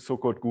time with the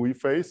so-called GUI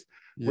phase,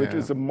 which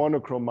is a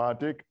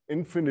monochromatic,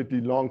 infinitely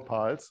long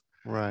pulse.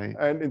 Right.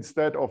 And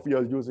instead of, we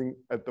are using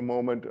at the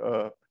moment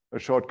a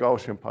short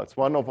Gaussian pulse.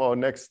 One of our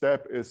next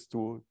step is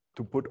to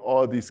put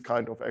all these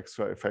kind of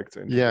extra effects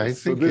in. Yeah, I think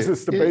so this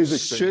is the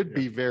basic thing. It should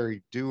be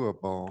very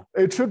doable.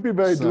 It should be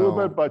very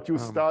doable, but you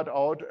start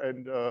out,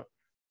 and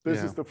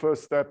this is the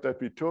first step that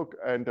we took.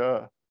 And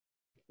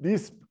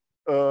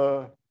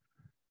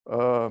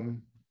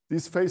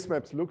these phase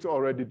maps look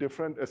already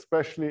different,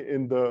 especially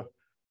in the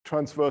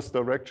transverse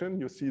direction.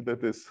 You see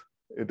that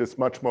it is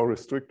much more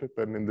restricted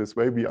than in this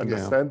way. We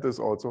understand this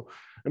also.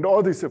 And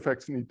all these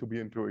effects need to be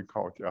into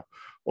account,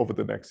 over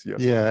the next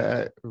years.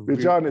 Yeah.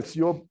 Bijan,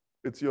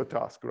 it's your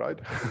task, right?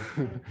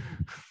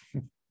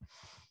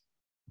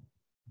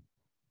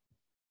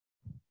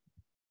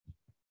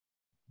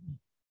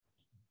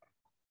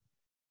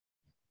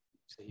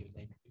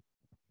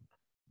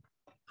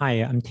 Hi,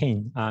 I'm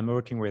Tim. I'm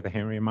working with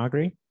Henry and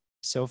Margaret.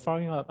 So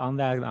following up on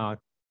that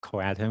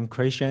coatom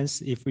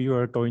questions, if you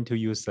are going to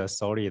use a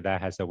solid that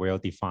has a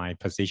well-defined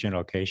position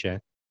location,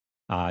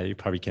 you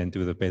probably can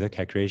do the better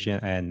calculation.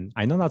 And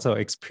I know that's an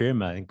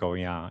experiment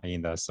going on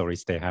in the solid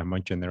state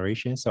harmonic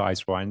generation. So I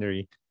was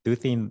wondering, do you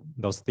think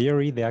those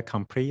theories, they are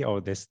complete, or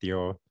there's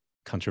still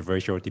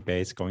controversial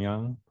debates going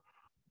on?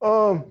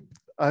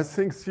 I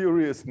think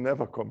theory is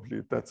never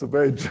complete. That's a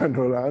very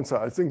general answer.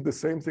 I think the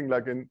same thing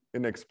like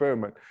in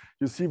experiment.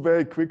 You see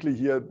very quickly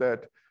here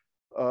that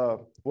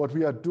what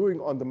we are doing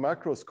on the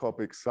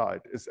macroscopic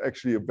side is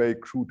actually a very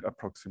crude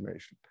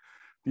approximation.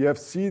 We have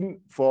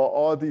seen for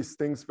all these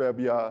things where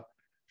we are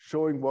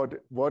showing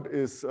what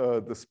is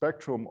the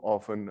spectrum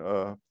of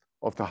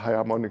the high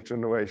harmonic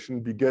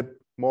generation, we get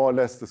more or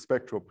less the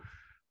spectrum.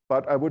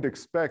 But I would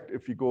expect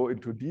if you go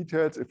into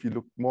details, if you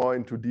look more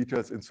into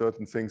details in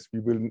certain things, we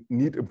will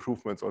need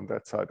improvements on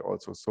that side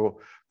also.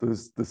 So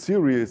the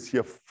theory is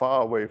here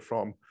far away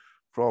from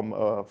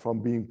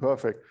being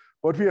perfect.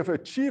 What we have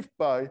achieved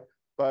by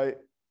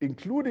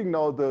including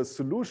now the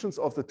solutions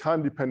of the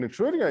time-dependent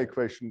Schrödinger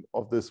equation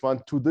of this one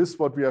to this,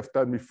 what we have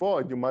done before,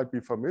 and you might be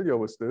familiar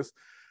with this,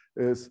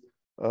 is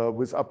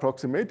with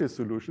approximated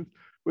solutions.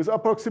 With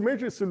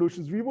approximated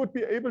solutions, we would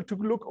be able to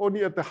look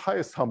only at the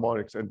highest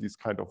harmonics and these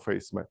kind of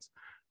phase maps.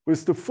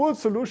 With the full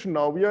solution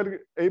now, we are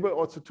able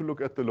also to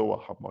look at the lower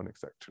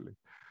harmonics actually.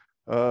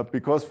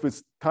 Because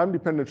with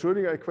time-dependent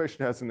Schrödinger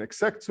equation has an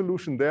exact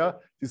solution there,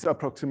 these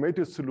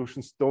approximated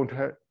solutions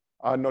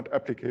are not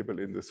applicable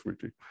in this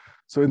regime.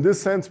 So in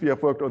this sense, we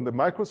have worked on the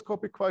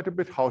microscopic quite a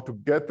bit, how to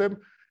get them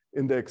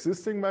in the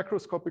existing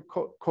macroscopic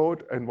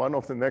code. And one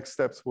of the next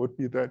steps would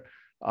be that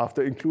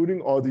after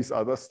including all these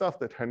other stuff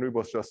that Henry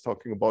was just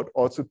talking about,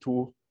 also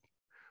to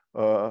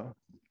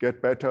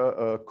get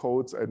better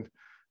codes and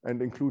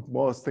include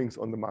more things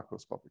on the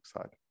macroscopic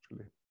side,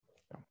 actually.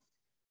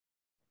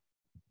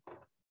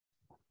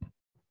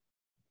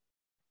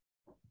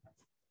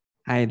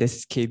 Hi, this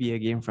is KB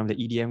again from the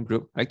EDM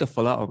group. I'd like to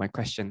follow up on my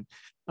question.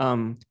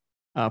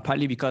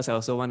 Partly because I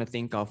also want to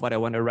think of what I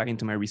want to write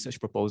into my research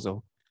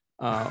proposal.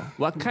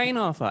 What kind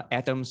of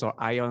atoms or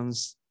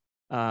ions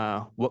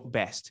work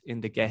best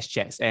in the gas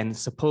jets? And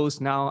suppose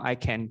now I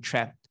can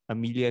trap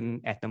 1 million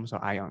atoms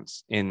or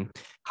ions in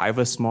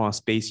however small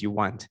space you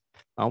want.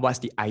 What's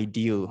the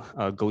ideal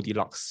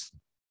Goldilocks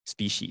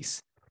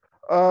species?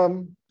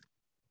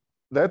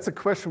 That's a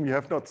question we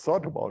have not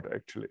thought about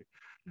actually,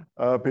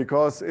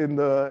 because in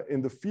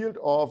the field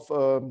of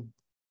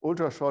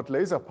ultra-short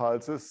laser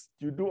pulses,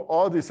 you do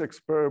all these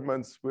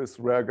experiments with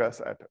rare gas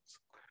atoms.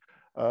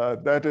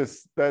 That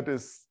is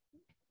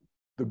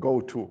the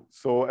go-to.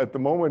 So at the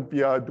moment,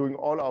 we are doing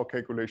all our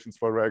calculations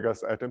for rare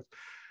gas atoms.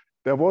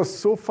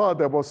 So far,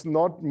 there was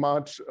not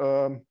much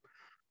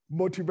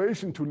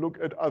motivation to look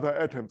at other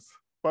atoms,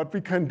 but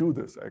we can do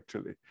this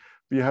actually.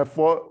 We have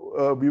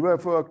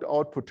worked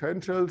out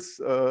potentials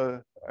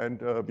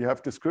and we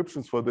have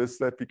descriptions for this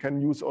that we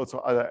can use also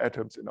other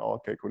atoms in our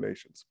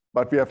calculations,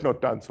 but we have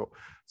not done so.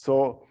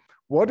 So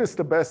what is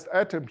the best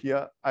atom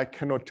here? I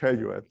cannot tell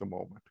you at the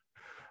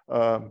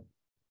moment.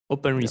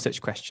 Open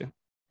research question.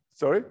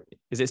 Sorry?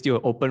 Is it still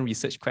an open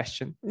research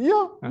question?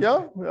 Yeah,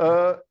 yeah.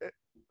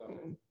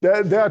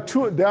 There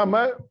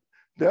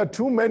are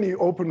too many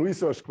open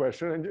research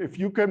questions, and if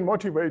you can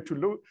motivate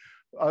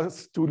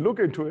us to look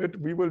into it,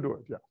 we will do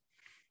it. Yeah.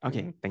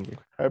 Okay, thank you.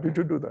 Happy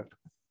to do that.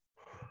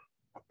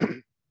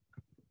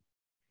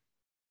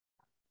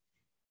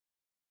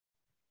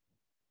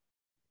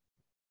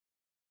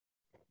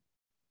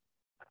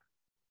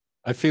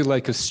 I feel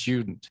like a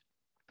student.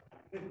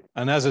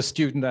 And as a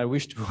student, I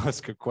wish to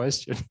ask a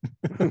question,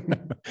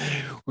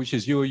 which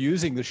is you're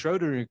using the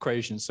Schrödinger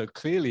equation. So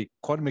clearly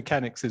quantum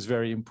mechanics is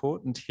very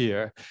important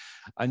here.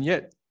 And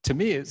yet, to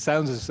me, it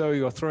sounds as though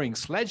you're throwing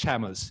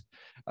sledgehammers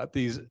at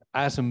these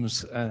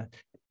atoms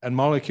and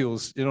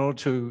molecules in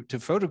order to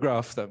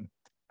photograph them.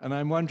 And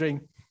I'm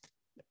wondering,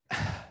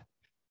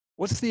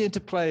 what's the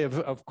interplay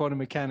of quantum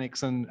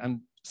mechanics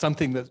and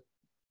something that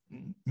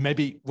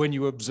maybe when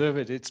you observe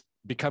it, it's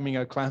becoming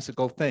a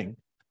classical thing?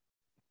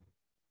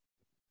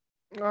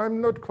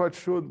 I'm not quite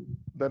sure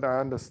that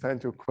I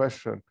understand your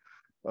question.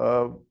 We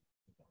are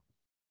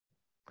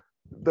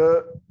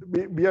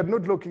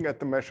not looking at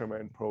the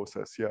measurement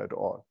process here at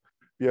all.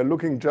 We are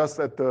looking just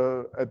at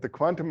the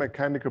quantum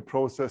mechanical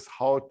process,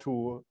 how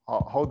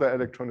the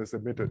electron is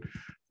emitted.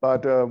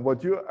 But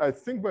I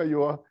think where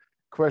your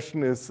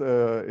question is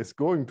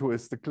going to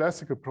is the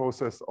classical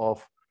process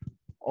of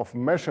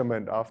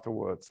measurement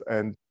afterwards,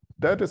 and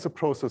that is a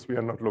process we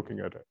are not looking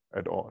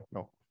at all.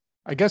 No.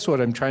 I guess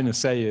what I'm trying to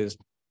say is,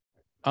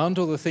 aren't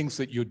all the things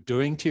that you're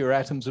doing to your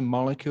atoms and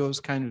molecules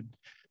kind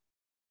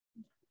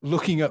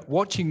of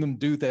watching them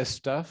do their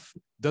stuff?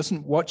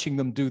 Doesn't watching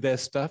them do their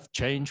stuff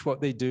change what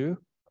they do?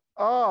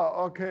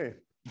 Okay.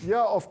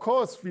 Yeah, of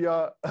course we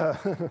are.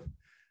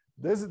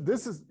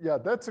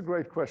 That's a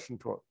great question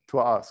to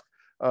ask.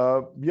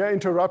 We are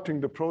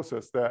interrupting the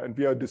process there, and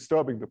we are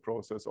disturbing the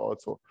process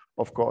also,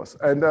 of course.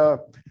 And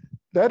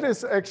that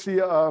is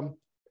actually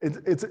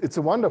it's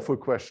a wonderful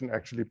question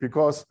actually,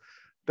 because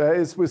there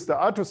is, with the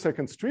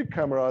attosecond streak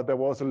camera, there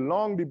was a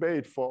long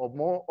debate for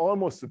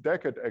almost a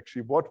decade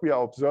actually what we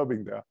are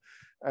observing there.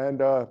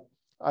 And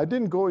I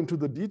didn't go into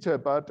the detail,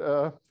 but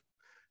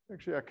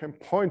actually I can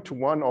point to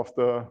one of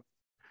the.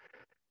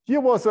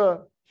 Here's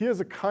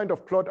a kind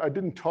of plot I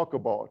didn't talk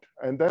about,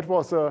 and that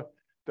was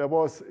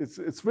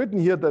it's written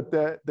here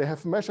that they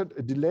have measured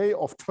a delay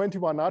of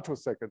 21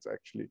 attoseconds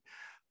actually.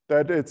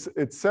 That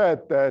it's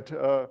said that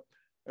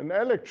an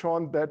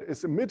electron that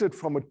is emitted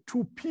from a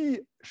 2p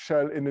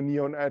shell in a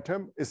neon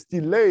atom is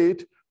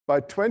delayed by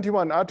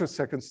 21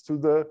 attoseconds to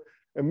the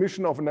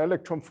emission of an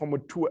electron from a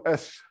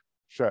 2s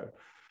shell.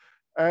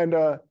 And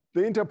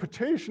the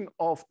interpretation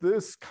of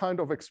this kind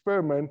of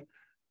experiment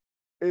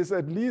is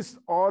at least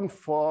on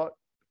for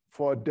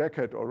a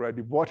decade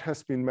already, what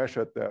has been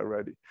measured there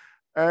already.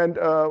 And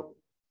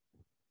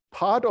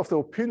part of the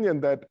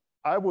opinion that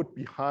I would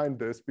behind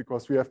this,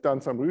 because we have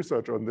done some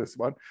research on this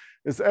one,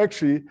 is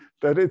actually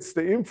that it's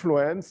the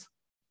influence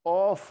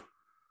of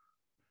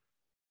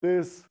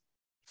this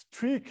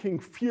streaking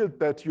field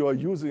that you are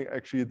using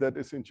actually that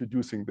is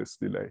introducing this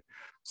delay.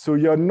 So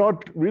you're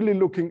not really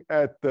looking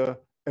at the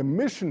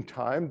emission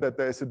time, that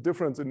there is a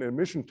difference in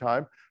emission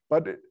time,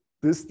 but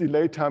this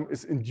delay time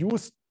is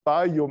induced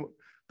by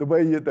the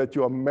way that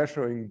you are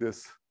measuring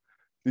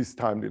these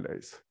time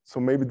delays. So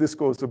maybe this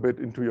goes a bit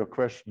into your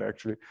question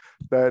actually,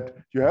 that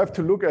you have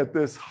to look at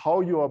this,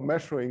 how you are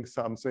measuring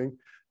something,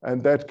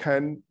 and that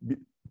can be,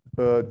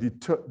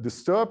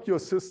 disturb your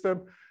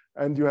system,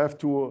 and you have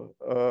to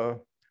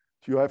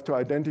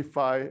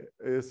identify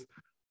is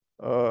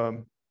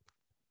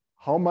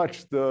how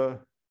much the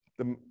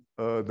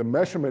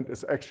measurement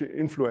is actually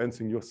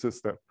influencing your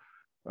system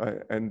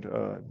and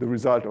the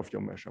result of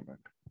your measurement.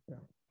 Yeah.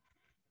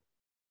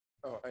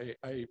 Oh, okay.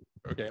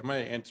 I'm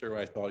going to answer what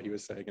I thought he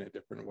was saying in a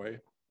different way.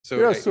 So,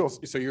 yeah,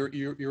 so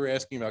you're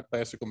asking about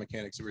classical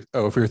mechanics.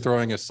 If you're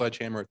throwing a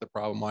sledgehammer at the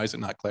problem, why is it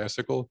not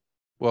classical?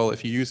 Well,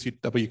 if you use the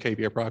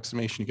WKB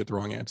approximation, you get the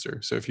wrong answer.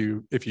 So if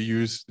you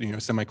use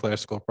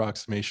semi-classical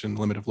approximation,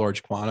 limit of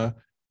large quanta,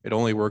 it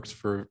only works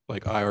for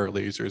like IR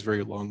lasers,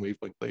 very long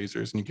wavelength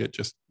lasers, and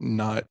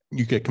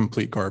you get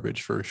complete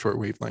garbage for short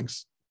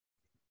wavelengths.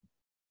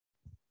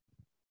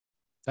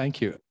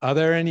 Thank you. Are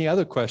there any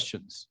other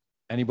questions?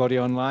 Anybody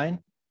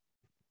online?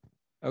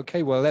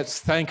 Okay, well, let's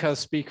thank our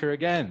speaker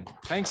again.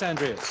 Thanks,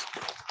 Andreas.